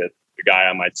this with the guy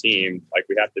on my team. Like,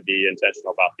 we have to be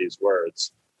intentional about these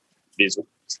words.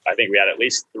 I think we had at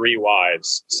least 3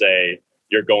 wives say,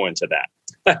 "You're going to that."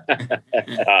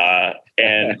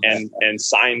 And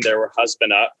signed their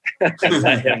husband up and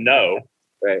let him know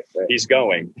right. He's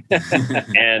going.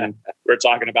 And we're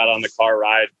talking about on the car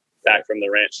ride back from the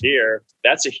ranch here.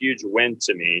 That's a huge win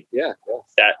to me. Yeah.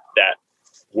 That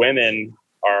women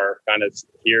are kind of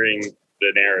hearing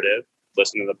the narrative,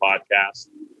 listening to the podcast,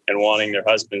 and wanting their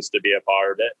husbands to be a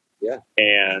part of it. Yeah.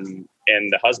 And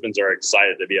the husbands are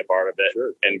excited to be a part of it.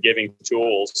 Sure. And giving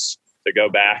tools to go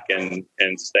back and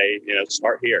say,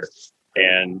 start here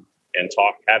and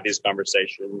talk, have these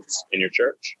conversations in your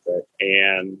church,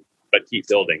 right. But keep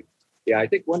building. Yeah. I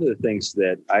think one of the things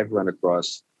that I've run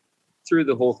across through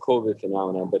the whole COVID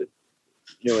phenomenon, but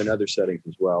in other settings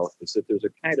as well, is that there's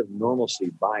a kind of normalcy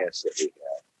bias that we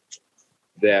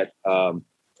have that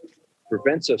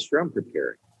prevents us from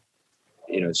preparing.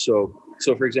 So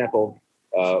for example,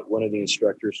 one of the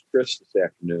instructors, Chris, this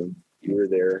afternoon, you were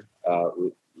there,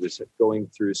 was going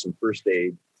through some first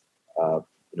aid,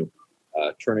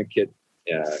 tourniquet,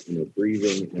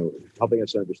 breathing, helping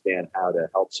us understand how to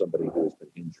help somebody who has been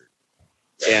injured.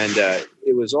 And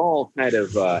it was all kind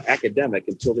of academic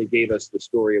until they gave us the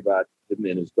story about him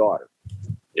and his daughter.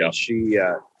 Yeah. And she,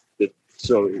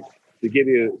 so to give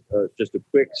you just a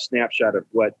quick snapshot of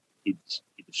what he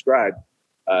described,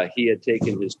 he had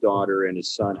taken his daughter and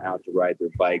his son out to ride their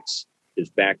bikes. His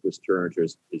back was turned.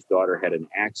 His daughter had an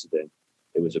accident.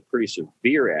 It was a pretty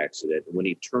severe accident. When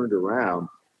he turned around,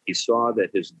 he saw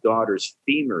that his daughter's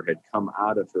femur had come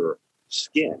out of her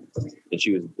skin and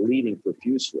she was bleeding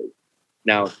profusely.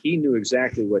 Now, he knew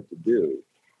exactly what to do,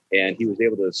 and he was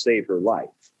able to save her life.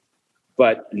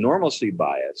 But normalcy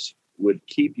bias would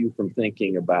keep you from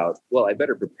thinking about, well, I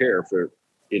better prepare for,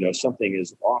 something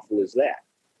as awful as that.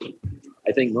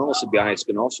 I think normalcy bias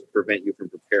can also prevent you from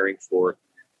preparing for,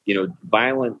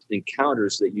 violent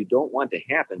encounters that you don't want to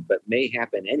happen, but may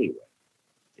happen anyway.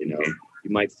 You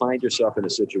might find yourself in a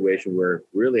situation where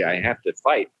really I have to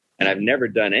fight, and I've never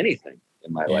done anything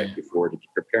in my life before to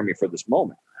prepare me for this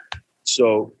moment.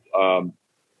 So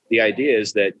the idea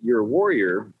is that you're a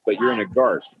warrior, but you're in a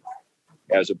garden,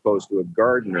 as opposed to a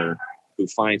gardener who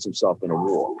finds himself in a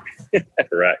war.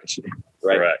 Correct.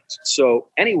 Right. Correct. So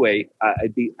anyway, I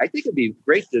think it'd be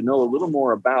great to know a little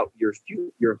more about your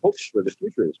hopes for the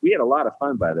future of this. We had a lot of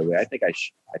fun, by the way. I think I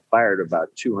fired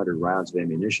about 200 rounds of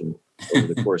ammunition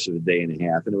over the course of a day and a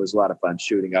half, and it was a lot of fun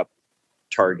shooting up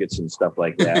targets and stuff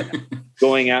like that.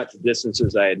 Going out to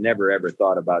distances I had never ever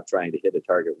thought about trying to hit a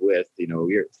target with.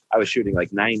 I was shooting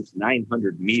like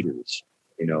 900 meters,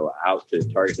 out to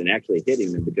targets and actually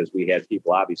hitting them because we had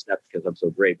people, obviously not because I'm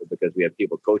so great, but because we had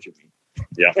people coaching me.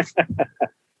 Yeah.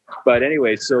 But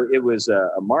anyway, so it was a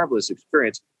marvelous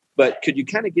experience. But could you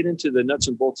kind of get into the nuts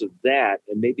and bolts of that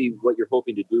and maybe what you're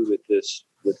hoping to do with this?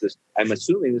 I'm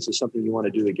assuming this is something you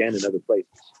want to do again in other places.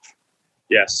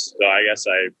 Yes. So I guess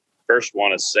I first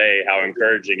want to say how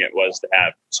encouraging it was to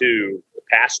have 2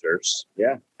 pastors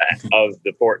of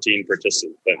the 14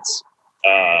 participants.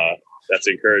 That's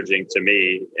encouraging to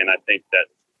me. And I think that,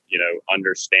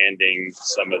 understanding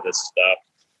some of this stuff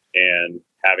and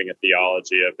having a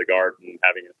theology of the garden,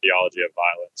 having a theology of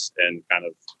violence, and kind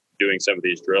of doing some of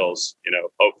these drills,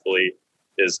 hopefully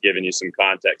is giving you some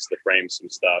context to frame some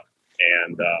stuff.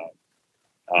 And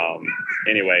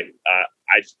anyway,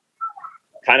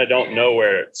 kind of don't know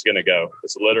where it's going to go.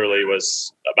 This literally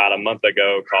was about a month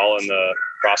ago, calling the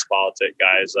Cross Politic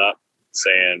guys up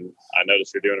saying, I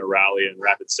noticed you're doing a rally in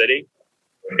Rapid City.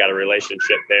 We got a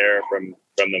relationship there from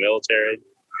the military.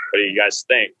 What do you guys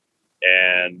think?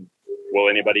 And will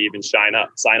anybody even sign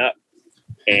up?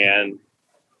 And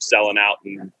selling out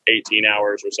in 18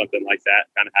 hours or something like that,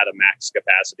 kind of had a max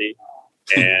capacity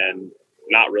and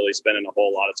not really spending a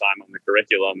whole lot of time on the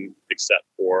curriculum, except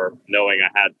for knowing I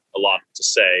had a lot to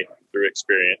say through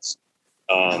experience.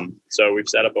 So we've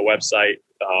set up a website,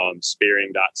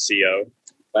 spearing.co.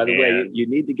 By the way, you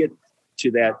need to get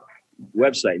to that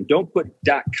website, and don't put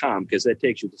 .com because that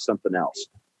takes you to something else.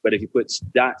 But if you put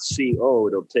 .co,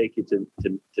 it'll take you to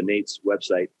Nate's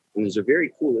website. And there's a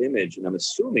very cool image, and I'm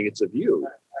assuming it's of you.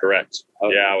 Correct.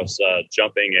 Yeah, I was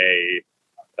jumping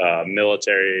a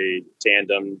military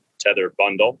tandem tether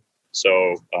bundle.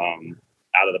 So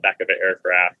out of the back of an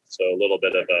aircraft. So a little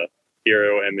bit of a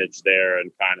hero image there,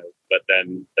 and but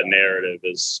then the narrative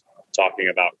is talking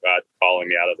about God calling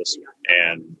me out of this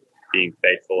and being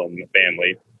faithful in the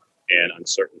family and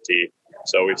uncertainty.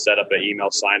 So we've set up an email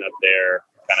sign up there,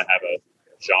 kind of have a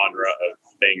genre of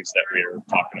things that we're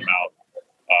talking about.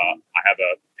 I have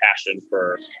a passion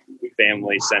for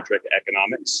family-centric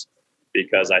economics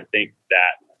because I think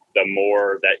that the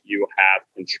more that you have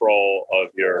control of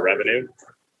your revenue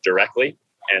directly,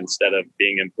 instead of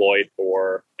being employed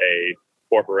for a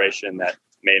corporation that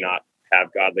may not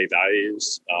have godly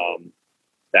values,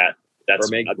 that's or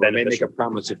may make a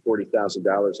promise of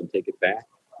 $40,000 and take it back.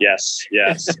 Yes,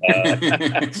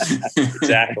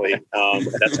 exactly.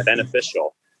 That's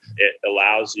beneficial. It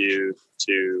allows you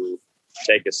to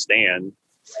take a stand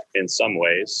in some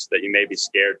ways that you may be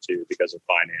scared to because of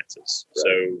finances. Right.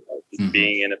 So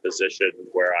being in a position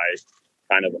where I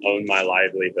kind of own my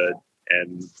livelihood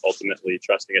and ultimately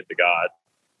trusting it to God,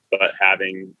 but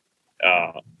having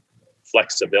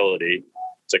flexibility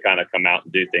to kind of come out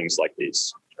and do things like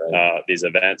these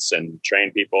events and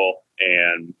train people.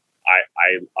 And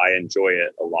I enjoy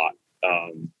it a lot.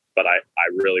 But I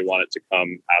really want it to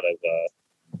come out of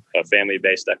a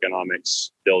family-based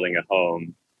economics, building a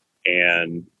home,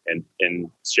 and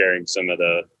sharing some of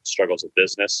the struggles of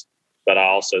business. But I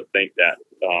also think that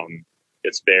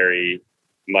it's very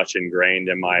much ingrained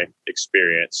in my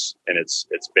experience, and it's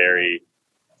very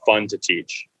fun to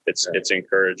teach. It's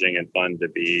encouraging and fun to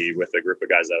be with a group of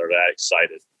guys that are that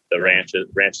excited. The ranch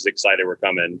is excited we're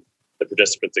coming. The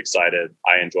participants excited.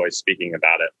 I enjoy speaking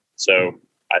about it. So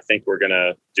I think we're going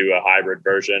to do a hybrid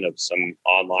version of some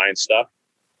online stuff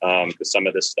because some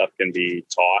of this stuff can be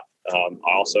taught.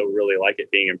 I also really like it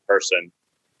being in person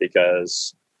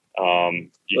because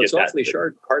it's awfully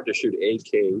hard to shoot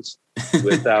AKs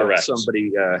without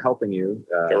somebody helping you.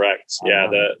 Correct. Yeah.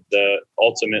 The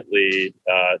ultimately,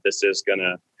 this is going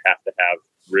to have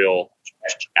real,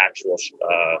 actual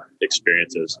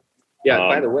experiences. Yeah.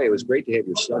 By the way, it was great to have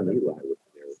your son Eli with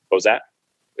you. What was that?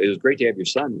 It was great to have your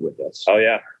son with us. Oh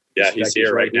yeah. Yeah, he's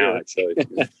here right now. Actually,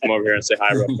 come over here and say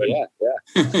hi, real quick.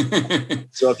 Yeah.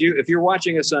 So if you're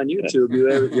watching us on YouTube,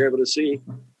 you're able to see.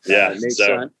 Nate's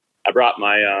son. I brought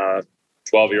my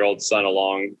 12-year-old son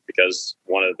along because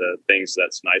one of the things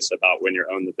that's nice about when you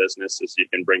own the business is you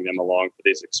can bring them along for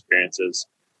these experiences.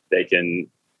 They can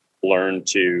learn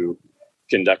to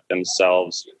conduct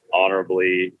themselves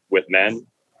honorably with men,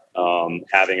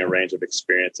 having a range of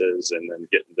experiences, and then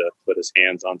getting to put his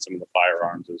hands on some of the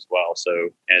firearms as well. So,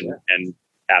 and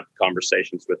have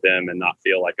conversations with them and not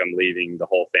feel like I'm leaving the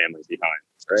whole family behind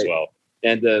as well.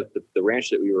 And the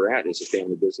ranch that we were at is a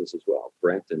family business as well.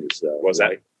 Brenton is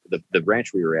the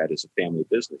ranch we were at is a family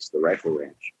business, the Rifle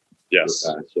Ranch. Yes.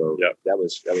 That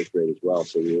was great as well.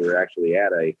 So we were actually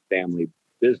at a family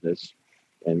business,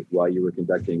 and while you were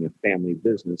conducting a family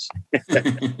business,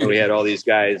 and we had all these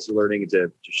guys learning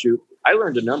to shoot. I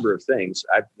learned a number of things.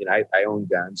 I own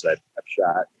guns. I've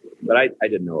shot, but I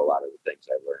didn't know a lot of the things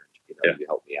I learned. You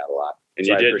helped me out a lot. And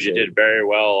so you did very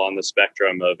well on the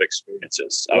spectrum of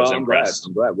experiences. I was impressed.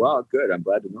 I'm glad. Well, good. I'm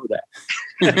glad to know that.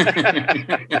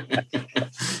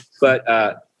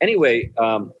 But anyway,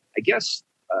 I guess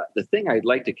the thing I'd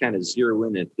like to kind of zero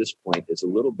in at this point is a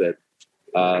little bit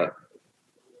on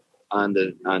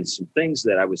some things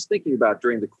that I was thinking about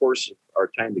during the course of our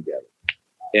time together.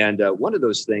 And one of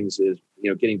those things is,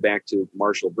 getting back to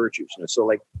martial virtues. So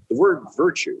like the word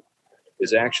virtue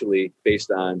is actually based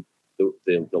on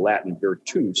the Latin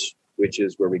virtus, which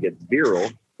is where we get virile,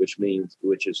 which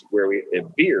is where we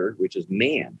have vir, which is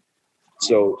man.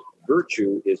 So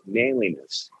virtue is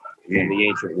manliness in the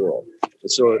ancient world. And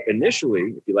so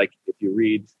initially, if you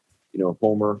read,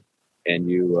 Homer, and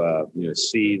you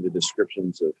see the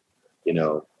descriptions of,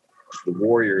 the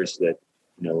warriors that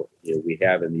we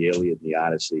have in the Iliad and the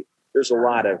Odyssey, there's a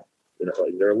lot of,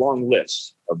 there are long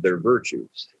lists of their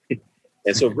virtues.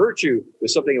 And so virtue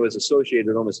was something that was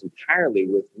associated almost entirely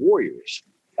with warriors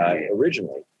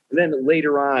originally. And then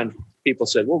later on, people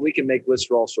said, well, we can make lists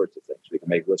for all sorts of things. We can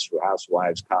make lists for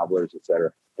housewives, cobblers,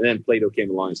 etc. And then Plato came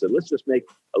along and said, let's just make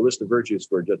a list of virtues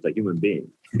for just a human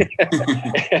being.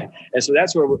 And so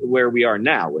that's where we are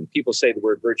now. When people say the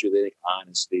word virtue, they think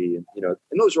honesty, and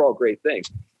those are all great things.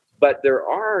 But there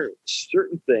are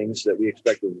certain things that we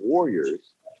expect of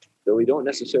warriors that we don't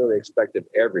necessarily expect of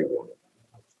everyone.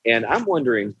 And I'm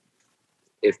wondering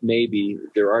if maybe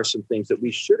there are some things that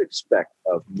we should expect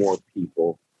of more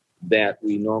people that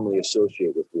we normally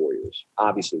associate with warriors.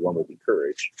 Obviously, one would be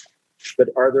courage. But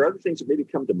are there other things that maybe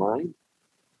come to mind?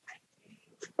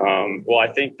 Well,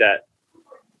 I think that,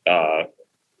 I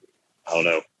don't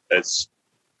know, it's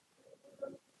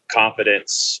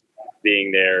confidence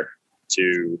being there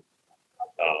to,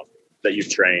 that you've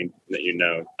trained, that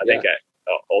I think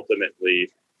ultimately,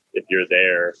 if you're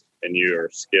there and your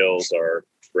skills are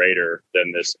greater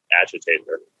than this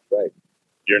agitator, right,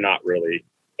 you're not really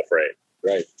afraid.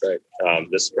 Right.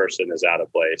 This person is out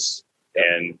of place,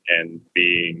 and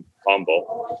being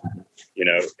humble,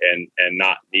 and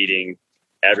not needing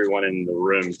everyone in the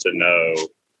room to know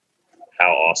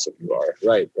how awesome you are.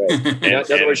 Right. In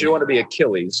other words, you don't want to be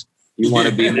Achilles. You want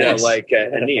to be more like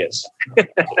Aeneas.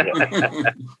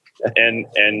 and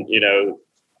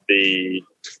the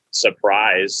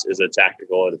surprise is a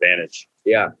tactical advantage.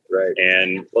 Yeah, right.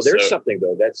 And well, there's something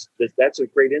though. That's a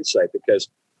great insight, because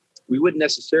we wouldn't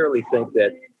necessarily think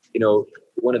that,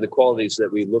 one of the qualities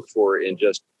that we look for in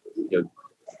just,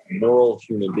 moral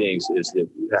human beings is the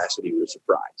capacity for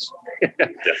surprise.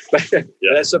 But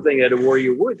that's something that a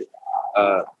warrior would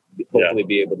hopefully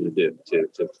be able to do,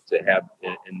 to have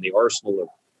in the arsenal of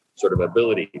sort of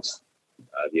abilities,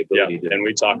 the ability to. And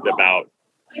we talked about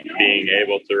being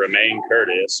able to remain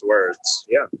courteous words.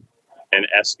 Yeah. And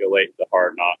escalate the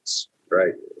hard knocks.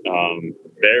 Right.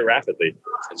 Very rapidly.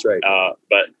 That's right.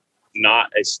 But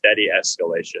not a steady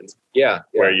escalation. Yeah.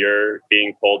 Where you're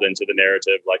being pulled into the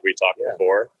narrative like we talked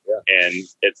before. Yeah. And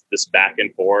it's this back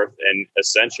and forth. And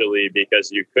essentially,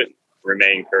 because you couldn't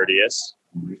remain courteous,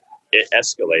 it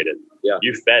escalated. Yeah.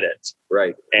 You fed it.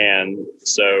 Right. And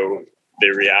so the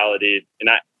reality, and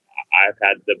I've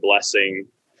had the blessing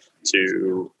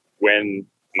to, when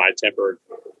my temper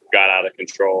got out of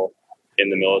control in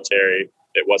the military,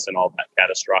 it wasn't all that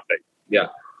catastrophic. Yeah.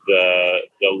 The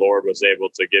Lord was able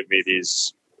to give me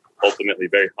these ultimately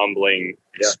very humbling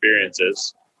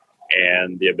experiences,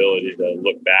 and the ability to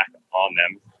look back on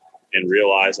them and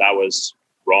realize I was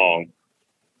wrong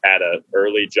at an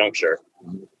early juncture.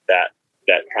 That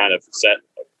kind of set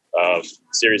a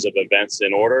series of events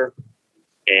in order,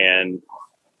 and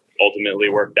ultimately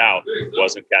worked out. It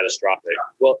wasn't catastrophic.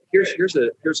 Well, here's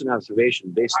an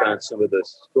observation based on some of the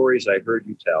stories I heard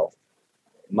you tell.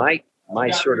 My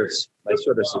sort of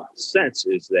sense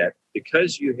is that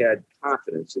because you had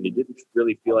confidence and you didn't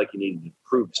really feel like you needed to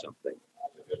prove something,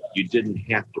 you didn't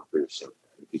have to prove something,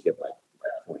 if you get my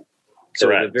point. So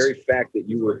Correct. The very fact that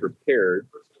you were prepared,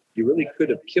 you really could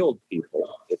have killed people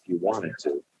if you wanted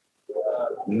to,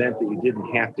 meant that you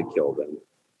didn't have to kill them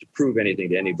to prove anything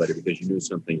to anybody because you knew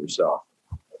something yourself.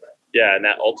 Yeah, and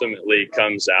that ultimately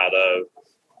comes out of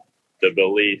the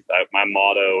belief. My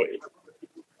motto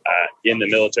in the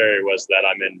military was that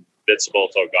I'm invincible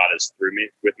till God is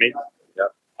with me.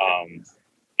 Yep.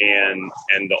 And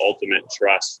the ultimate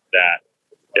trust that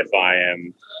if I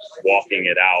am walking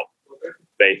it out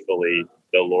faithfully,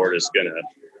 the Lord is going to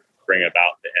bring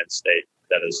about the end state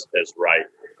that is right.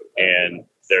 And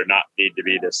there not need to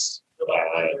be this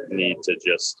need to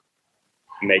just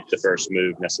make the first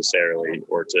move necessarily,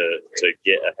 or to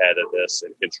get ahead of this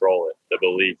and control it. The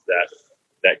belief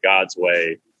that God's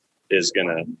way is going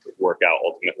to work out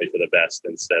ultimately for the best,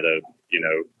 instead of,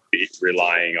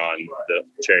 relying on the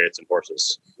chariots and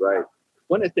horses. Right.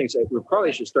 One of the things we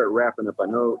probably should start wrapping up. I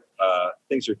know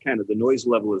things are the noise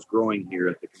level is growing here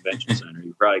at the convention center.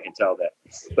 You probably can tell that.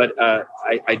 But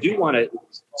I do want to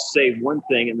say one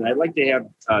thing, and I'd like to have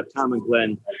Tom and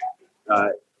Glenn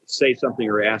say something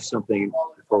or ask something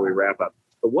before we wrap up.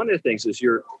 But one of the things is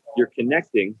you're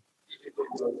connecting,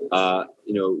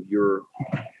 your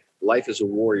life as a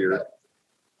warrior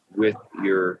with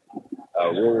your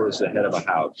role as the head of a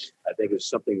house. I think it's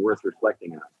something worth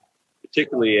reflecting on,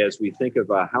 particularly as we think of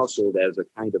a household as a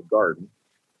kind of garden,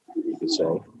 you could say,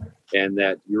 and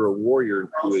that you're a warrior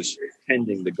who is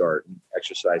tending the garden,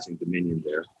 exercising dominion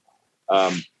there.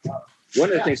 One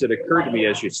of the things that occurred to me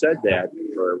as you said that,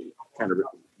 or kind of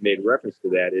made reference to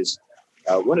that, is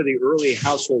one of the early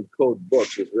household code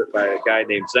books was written by a guy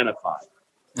named Xenophon.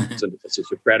 It's a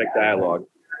Socratic dialogue.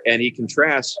 And he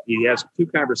has two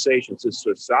conversations. This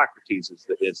is Socrates is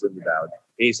in the Tao. And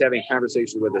he's having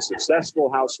conversations with a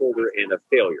successful householder and a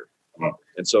failure.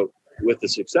 And so with the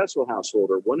successful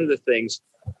householder, one of the things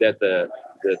that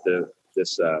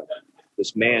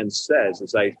this man says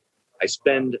is, I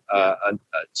spend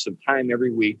some time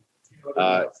every week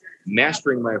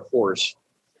mastering my horse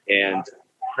and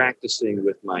practicing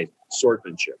my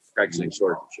swordsmanship.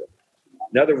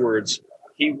 In other words,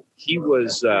 he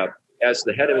was, as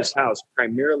the head of his house,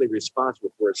 primarily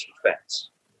responsible for its defense.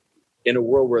 In a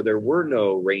world where there were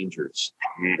no rangers,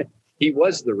 he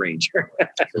was the ranger.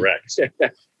 Correct.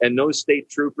 And no state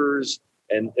troopers,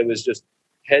 and it was just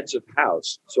heads of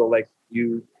house. So like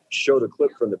you showed a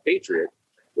clip from The Patriot,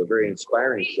 a very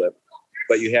inspiring clip,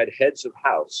 but you had heads of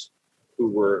house who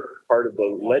were part of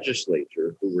the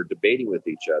legislature who were debating with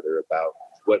each other about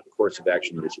what course of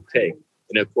action they should take.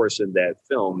 And of course, in that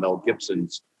film, Mel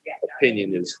Gibson's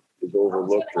opinion is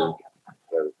overlooked or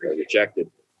rejected.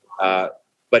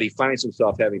 But he finds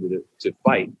himself having to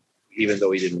fight, even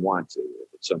though he didn't want to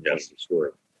at some point in the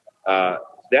story.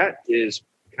 That is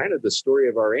kind of the story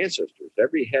of our ancestors.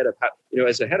 Every head of house,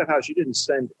 as a head of house, you didn't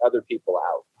send other people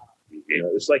out.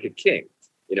 It's like a king.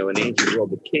 In the ancient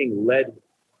world, the king led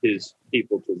his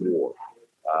people to war.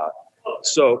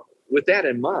 So with that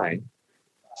in mind,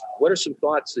 what are some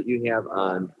thoughts that you have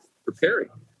on preparing,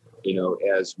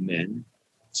 as men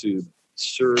to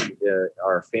serve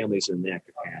our families in that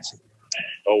capacity?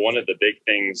 Well, one of the big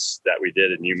things that we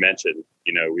did, and you mentioned,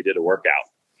 we did a workout,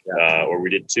 or we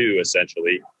did two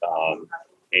essentially.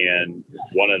 And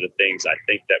one of the things I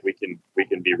think that we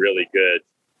can be really good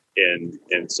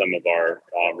in some of our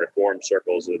reform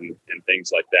circles and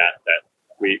things like that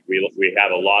we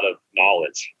have a lot of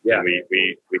knowledge. Yeah. And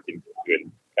we can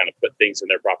kind of put things in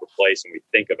their proper place, and we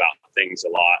think about things a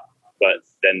lot, but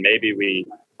then maybe we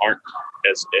aren't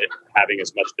having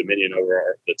as much dominion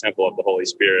over the temple of the Holy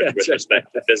Spirit with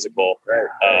respect to physical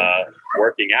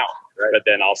working out, but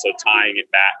then also tying it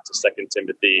back to 2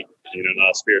 Timothy,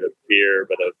 not a spirit of fear,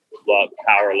 but of love,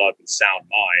 power, love, and sound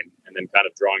mind, and then kind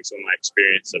of drawing some of my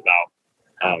experience about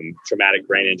traumatic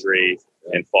brain injury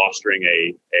and fostering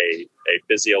a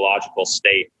physiological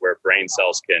state where brain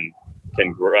cells can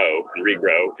grow and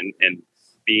regrow, and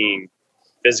being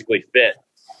physically fit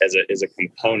as a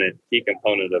key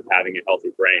component of having a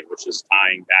healthy brain, which is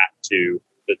tying back to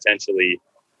potentially,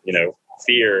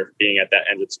 fear being at that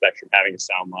end of the spectrum, having a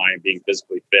sound mind, being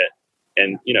physically fit,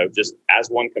 and, just as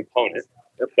one component.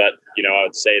 But, I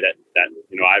would say that,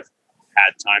 I've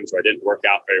had times where I didn't work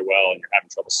out very well and you're having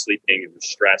trouble sleeping and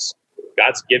stress.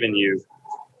 God's given you,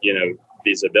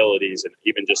 these abilities, and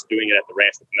even just doing it at the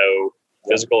ranch with no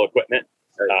physical equipment,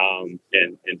 and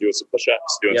doing some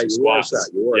push-ups, doing some squats.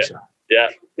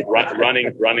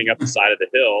 Running up the side of the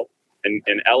hill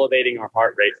and elevating our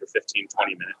heart rate for 15,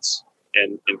 20 minutes.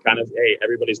 And kind of, hey,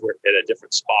 everybody's at a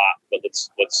different spot, but let's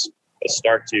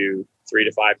start to 3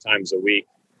 to 5 times a week,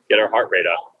 get our heart rate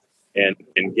up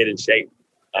and get in shape.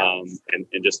 And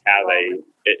just have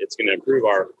it's going to improve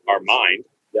our mind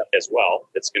as well.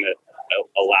 It's going to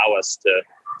allow us to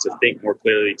think more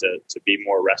clearly, to be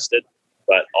more rested.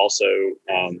 But also,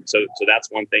 so that's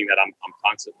one thing that I'm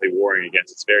constantly warring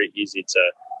against. It's very easy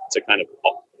to kind of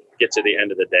get to the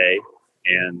end of the day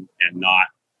and not,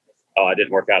 I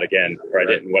didn't work out again, or I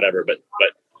didn't whatever. But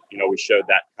we showed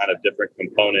that kind of different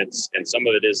components, and some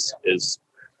of it is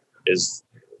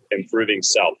improving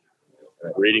self,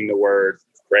 reading the Word,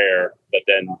 prayer. But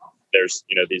then there's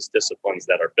these disciplines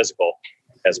that are physical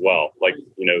as well, like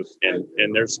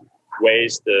and there's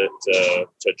ways to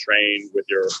train with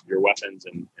your weapons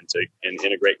and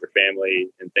integrate your family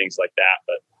and things like that.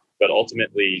 But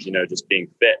ultimately, just being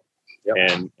fit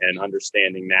and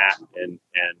understanding that and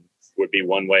would be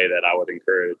one way that I would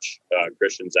encourage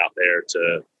Christians out there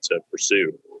to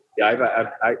pursue. Yeah,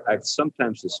 I've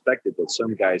sometimes suspected that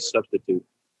some guys substitute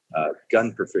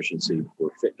gun proficiency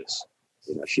for fitness.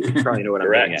 You probably know what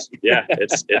I'm getting at. Yeah,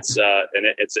 it's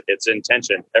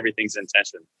intention. Everything's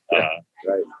intention.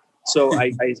 Right. So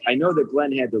I know that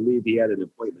Glenn had to leave. He had an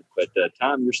appointment, but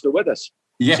Tom, you're still with us.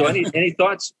 Yeah. So any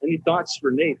thoughts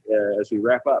for Nate as we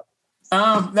wrap up?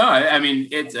 No, I mean,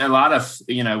 it's a lot of,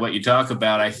 what you talk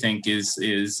about, I think is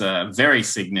very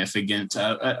significant.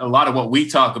 A lot of what we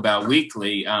talk about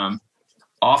weekly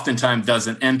oftentimes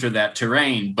doesn't enter that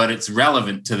terrain, but it's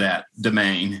relevant to that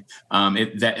domain.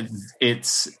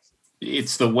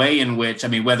 It's the way in which,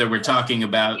 whether we're talking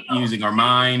about using our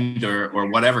mind or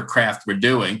whatever craft we're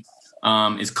doing,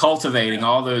 is cultivating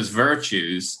all those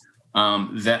virtues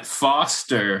that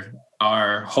foster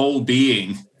our whole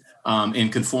being in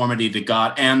conformity to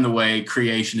God and the way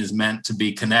creation is meant to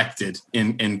be connected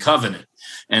in covenant.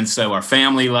 And so our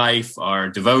family life, our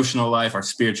devotional life, our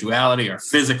spirituality, our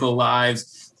physical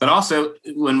lives, but also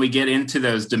when we get into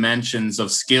those dimensions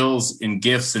of skills and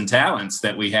gifts and talents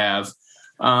that we have.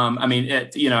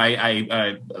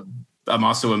 I'm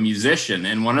also a musician.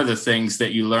 And one of the things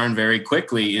that you learn very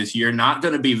quickly is you're not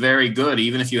going to be very good,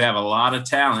 even if you have a lot of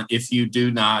talent, if you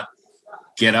do not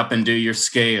get up and do your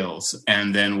scales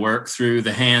and then work through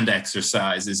the hand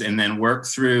exercises and then work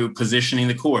through positioning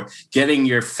the chord, getting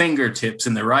your fingertips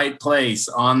in the right place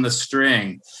on the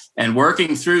string and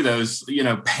working through those,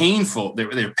 painful,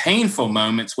 they're painful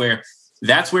moments where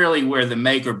that's really where the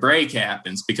make or break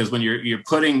happens, because when you're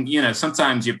putting,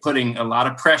 sometimes you're putting a lot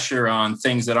of pressure on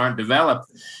things that aren't developed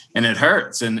and it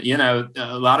hurts. And, a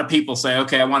lot of people say,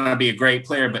 okay, I want to be a great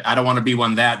player, but I don't want to be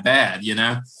one that bad,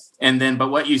 but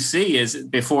what you see is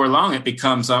before long, it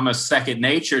becomes almost second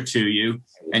nature to you.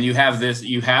 And you have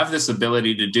this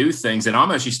ability to do things, and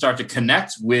almost you start to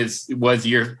connect with what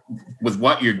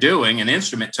you're doing, an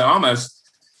instrument, to almost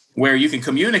where you can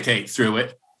communicate through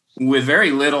it with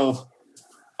very little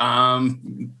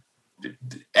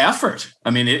effort.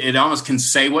 I mean, it almost can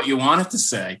say what you want it to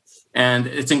say, and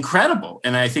it's incredible.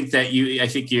 And I think that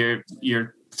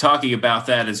you're talking about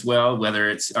that as well, whether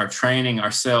it's our training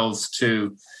ourselves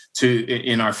to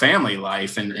in our family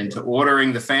life and to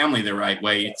ordering the family the right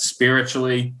way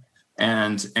spiritually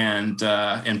and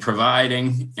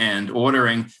providing and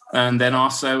ordering, and then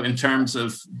also in terms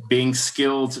of being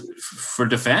skilled for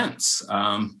defense.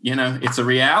 It's a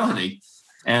reality.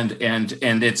 And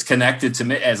it's connected to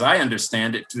me, as I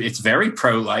understand it, it's very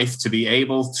pro-life to be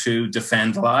able to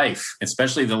defend life,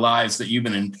 especially the lives that you've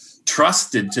been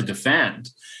entrusted to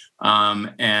defend.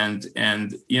 And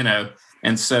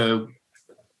so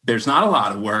there's not a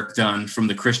lot of work done from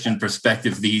the Christian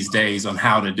perspective these days on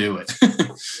how to do it.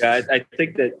 Yeah, I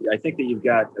think that you've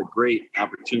got a great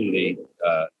opportunity,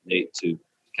 Nate, to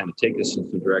kind of take us in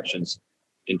some directions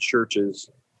in churches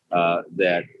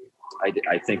that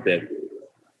I think that.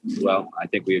 Well, I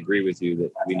think we agree with you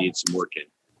that we need some work in.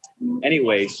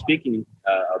 Anyway, speaking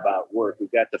about work,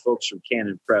 we've got the folks from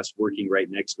Canon Press working right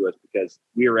next to us because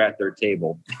we are at their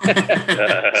table.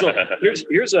 So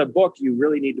here's a book you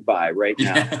really need to buy right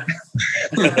now.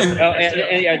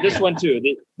 and this one too.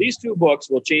 These two books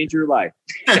will change your life.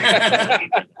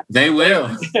 They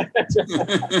will.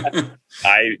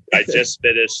 I just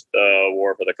finished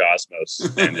War for the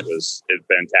Cosmos, and it's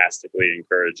fantastically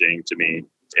encouraging to me,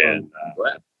 and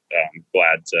I'm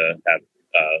glad to have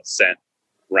sent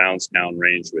rounds down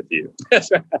range with you.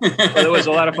 Well, it was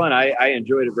a lot of fun. I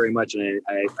enjoyed it very much, and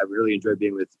I really enjoyed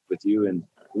being with you and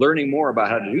learning more about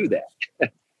how to do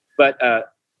that. But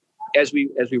as we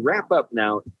wrap up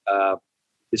now,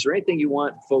 is there anything you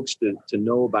want folks to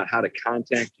know about how to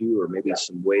contact you, or maybe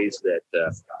some ways that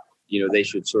they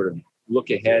should sort of look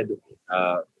ahead,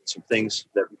 some things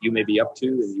that you may be up to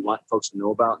and you want folks to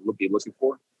know about and be looking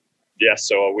for? Yeah,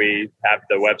 so we have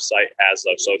the website has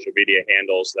those social media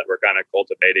handles that we're kind of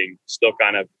cultivating, still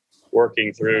kind of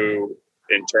working through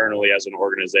internally as an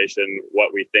organization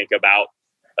what we think about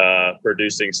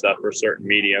producing stuff for certain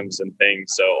mediums and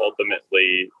things. So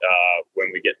ultimately, when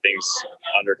we get things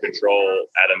under control,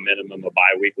 at a minimum, a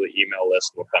bi-weekly email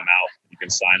list will come out. You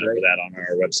can sign up for that on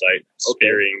our website,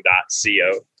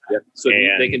 spearing.co. Yep. So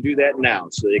they can do that now.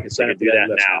 So they can sign up for that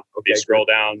now. Okay. If you scroll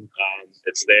down,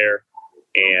 it's there.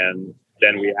 And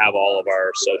then we have all of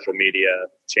our social media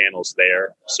channels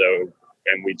there. So,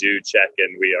 and we do check,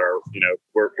 and we are,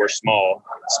 we're small.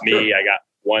 It's me. I got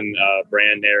one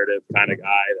brand narrative kind of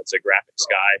guy that's a graphics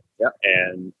guy,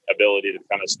 and ability to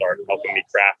kind of start helping me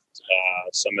craft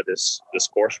some of this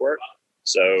coursework.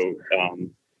 So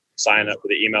sign up for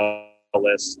the email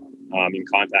list. You can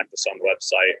contact us on the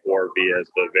website or via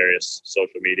the various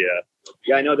social media.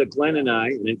 Yeah, I know that Glenn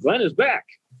and Glenn is back.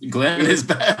 Glenn is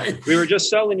back. We were just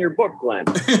selling your book, Glenn,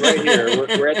 right here.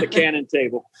 We're at the Canon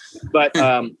table. But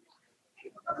I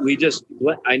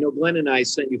know Glenn and I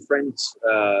sent you friend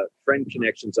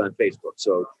connections on Facebook.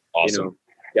 So, awesome.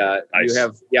 Nice. You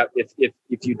have,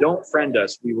 if you don't friend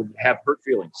us, we will have hurt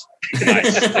feelings.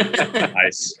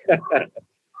 Nice.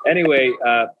 Anyway,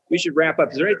 we should wrap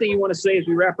up. Is there anything you want to say as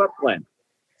we wrap up, Glenn?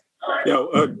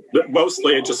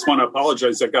 Mostly I just want to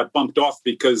apologize. I got bumped off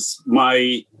because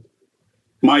my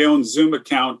own Zoom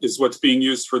account is what's being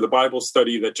used for the Bible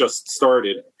study that just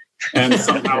started. And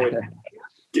somehow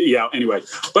anyway,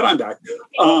 but I'm back.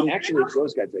 Actually,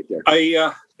 those guys right there.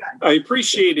 I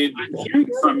appreciated hearing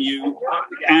from you,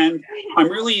 and I'm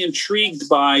really intrigued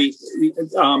by,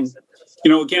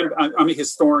 again, I'm a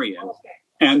historian,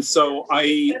 And so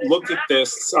I look at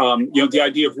this, the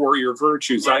idea of warrior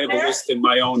virtues. I have a list in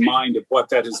my own mind of what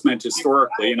that has meant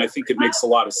historically, and I think it makes a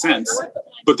lot of sense.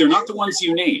 But they're not the ones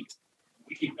you named.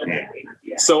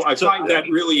 So I find that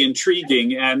really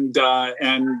intriguing, and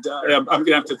I'm going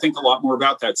to have to think a lot more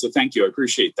about that. So thank you. I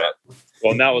appreciate that.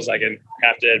 Well, and that was, I can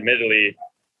have to admittedly,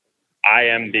 I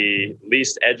am the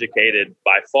least educated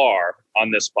by far on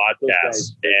this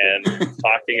podcast, and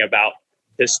talking about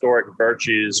historic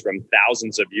virtues from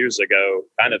thousands of years ago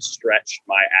kind of stretched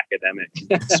my academic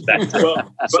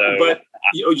spectrum. I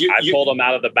pulled them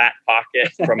out of the back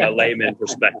pocket from a layman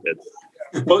perspective.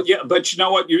 Well, yeah, but you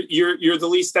know what? You're the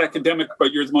least academic,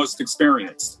 but you're the most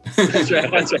experienced. That's right.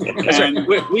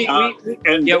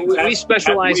 And we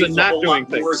specialize in not doing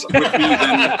things with me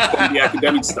than the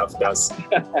academic stuff does.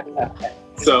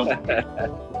 So,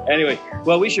 anyway,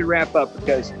 well, we should wrap up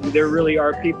because there really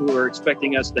are people who are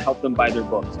expecting us to help them buy their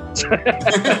books.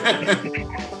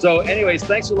 So, anyways,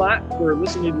 thanks a lot for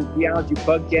listening to the Theology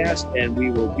Podcast, and we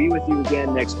will be with you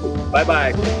again next week.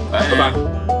 Bye-bye. Bye.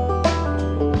 Bye-bye.